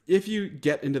you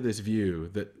get into this view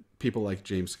that people like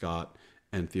James Scott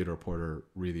and Theodore Porter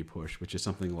really push, which is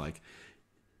something like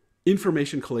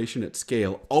information collation at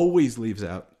scale always leaves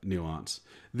out nuance,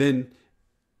 then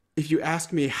if you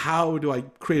ask me how do I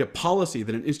create a policy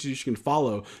that an institution can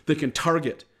follow that can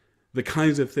target the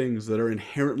kinds of things that are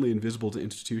inherently invisible to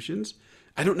institutions,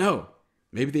 I don't know.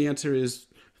 Maybe the answer is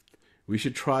we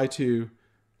should try to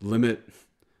limit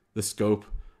the scope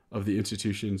of the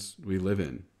institutions we live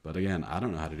in. But again, I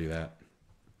don't know how to do that.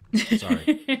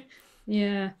 Sorry.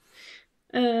 Yeah.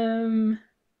 Let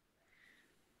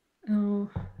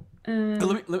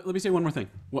me say one more thing.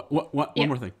 One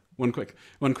more thing. One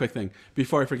quick thing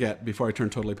before I forget, before I turn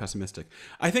totally pessimistic.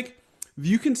 I think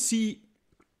you can see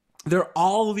there are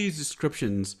all these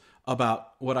descriptions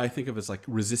about what I think of as like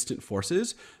resistant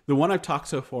forces. The one I've talked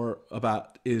so far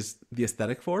about is the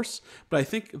aesthetic force, but I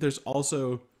think there's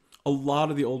also a lot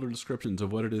of the older descriptions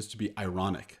of what it is to be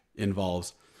ironic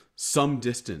involves some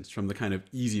distance from the kind of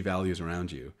easy values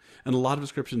around you, and a lot of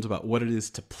descriptions about what it is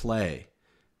to play,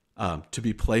 to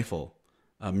be playful.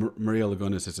 Maria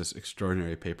Lagunas has this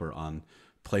extraordinary paper on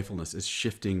playfulness is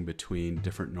shifting between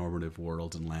different normative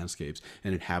worlds and landscapes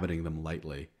and inhabiting them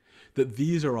lightly. That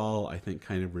these are all, I think,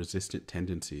 kind of resistant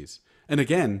tendencies. And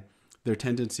again, they're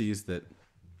tendencies that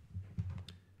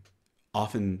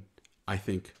often, I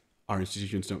think, our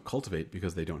institutions don't cultivate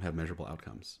because they don't have measurable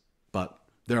outcomes. But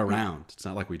they're around. It's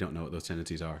not like we don't know what those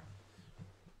tendencies are.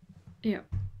 Yeah.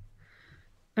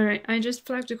 All right, I just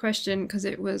flagged a question because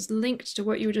it was linked to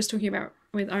what you were just talking about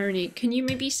with irony. Can you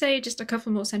maybe say just a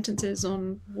couple more sentences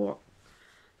on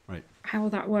how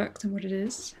that works and what it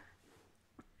is?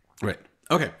 Right.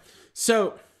 Okay.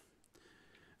 So,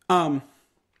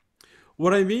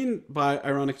 what I mean by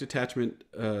ironic detachment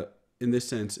in this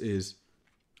sense is,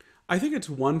 I think it's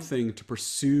one thing to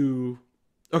pursue.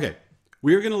 Okay,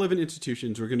 we are going to live in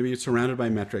institutions. We're going to be surrounded by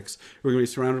metrics. We're going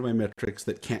to be surrounded by metrics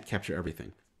that can't capture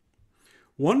everything.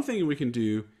 One thing we can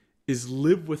do is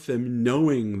live with them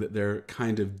knowing that they're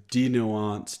kind of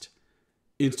denuanced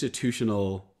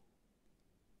institutional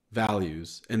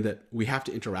values and that we have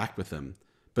to interact with them,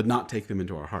 but not take them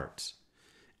into our hearts.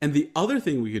 And the other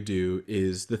thing we could do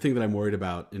is the thing that I'm worried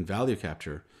about in value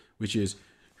capture, which is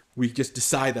we just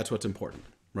decide that's what's important,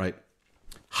 right?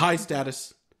 High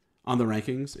status on the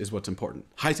rankings is what's important.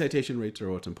 High citation rates are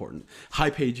what's important.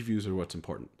 High page views are what's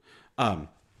important.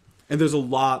 And there's a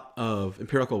lot of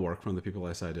empirical work from the people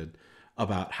I cited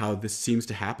about how this seems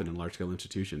to happen in large-scale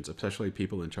institutions, especially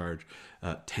people in charge,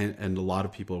 and a lot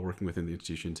of people working within the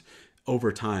institutions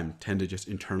over time tend to just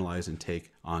internalize and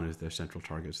take on as their central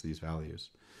targets these values.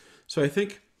 So I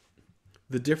think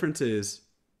the difference is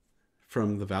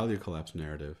from the value collapse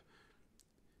narrative,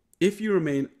 if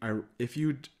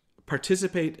you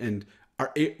participate and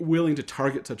are willing to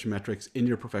target such metrics in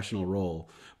your professional role,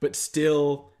 but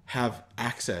still have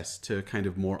access to kind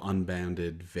of more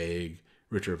unbounded, vague,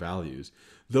 richer values,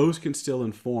 those can still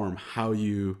inform how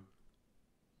you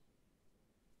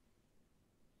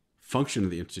function in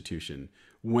the institution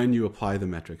when you apply the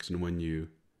metrics and when you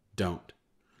don't.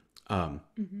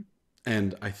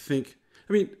 And I think,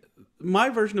 I mean, my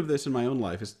version of this in my own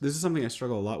life is, this is something I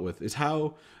struggle a lot with, is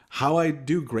how I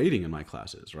do grading in my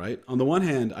classes, right? On the one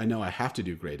hand, I know I have to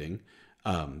do grading,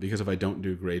 because if I don't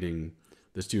do grading,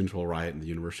 the students will riot and the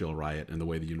university will riot and the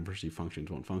way the university functions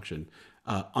won't function.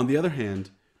 On the other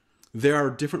hand, there are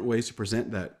different ways to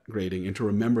present that grading and to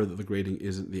remember that the grading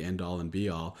isn't the end all and be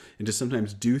all, and to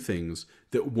sometimes do things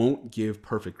that won't give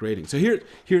perfect grading. So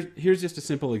here's just a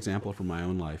simple example from my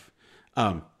own life.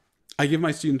 I give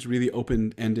my students really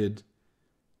open-ended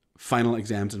final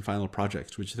exams and final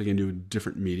projects, which they can do in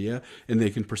different media, and they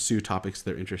can pursue topics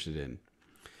they're interested in.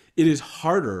 It is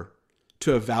harder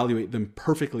to evaluate them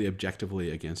perfectly objectively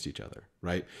against each other,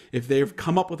 right? If they've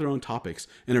come up with their own topics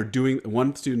and are doing,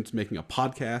 one student's making a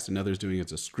podcast, another's doing it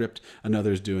as a script,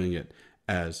 another's doing it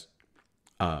as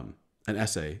an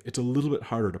essay, it's a little bit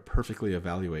harder to perfectly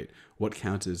evaluate what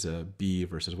counts as a B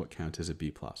versus what counts as a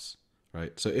B+,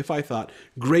 right? So if I thought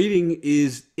grading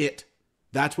is it,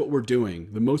 that's what we're doing,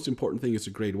 the most important thing is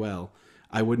to grade well,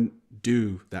 I wouldn't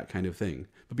do that kind of thing.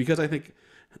 But because I think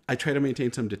I try to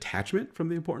maintain some detachment from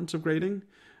the importance of grading,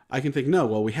 I can think, no,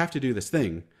 well, we have to do this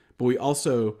thing, but we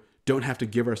also don't have to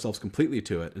give ourselves completely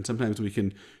to it. And sometimes we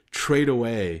can trade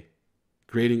away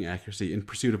grading accuracy in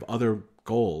pursuit of other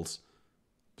goals,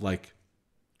 like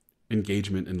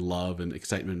engagement and love and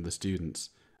excitement of the students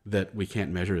that we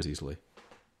can't measure as easily.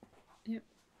 Yep.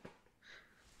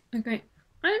 Okay.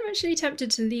 I'm actually tempted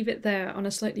to leave it there on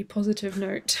a slightly positive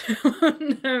note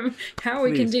on how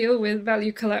we can deal with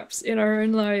value collapse in our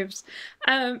own lives.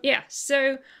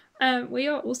 So we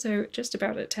are also just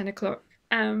about at 10 o'clock.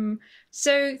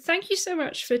 So thank you so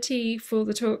much for Thi for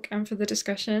the talk and for the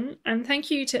discussion. And thank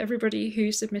you to everybody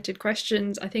who submitted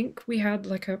questions. I think we had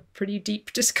like a pretty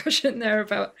deep discussion there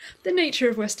about the nature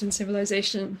of Western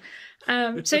civilization.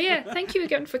 Thank you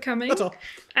again for coming. That's all.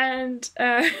 And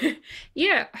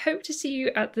hope to see you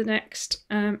at the next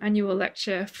annual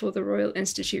lecture for the Royal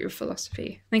Institute of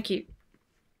Philosophy. Thank you.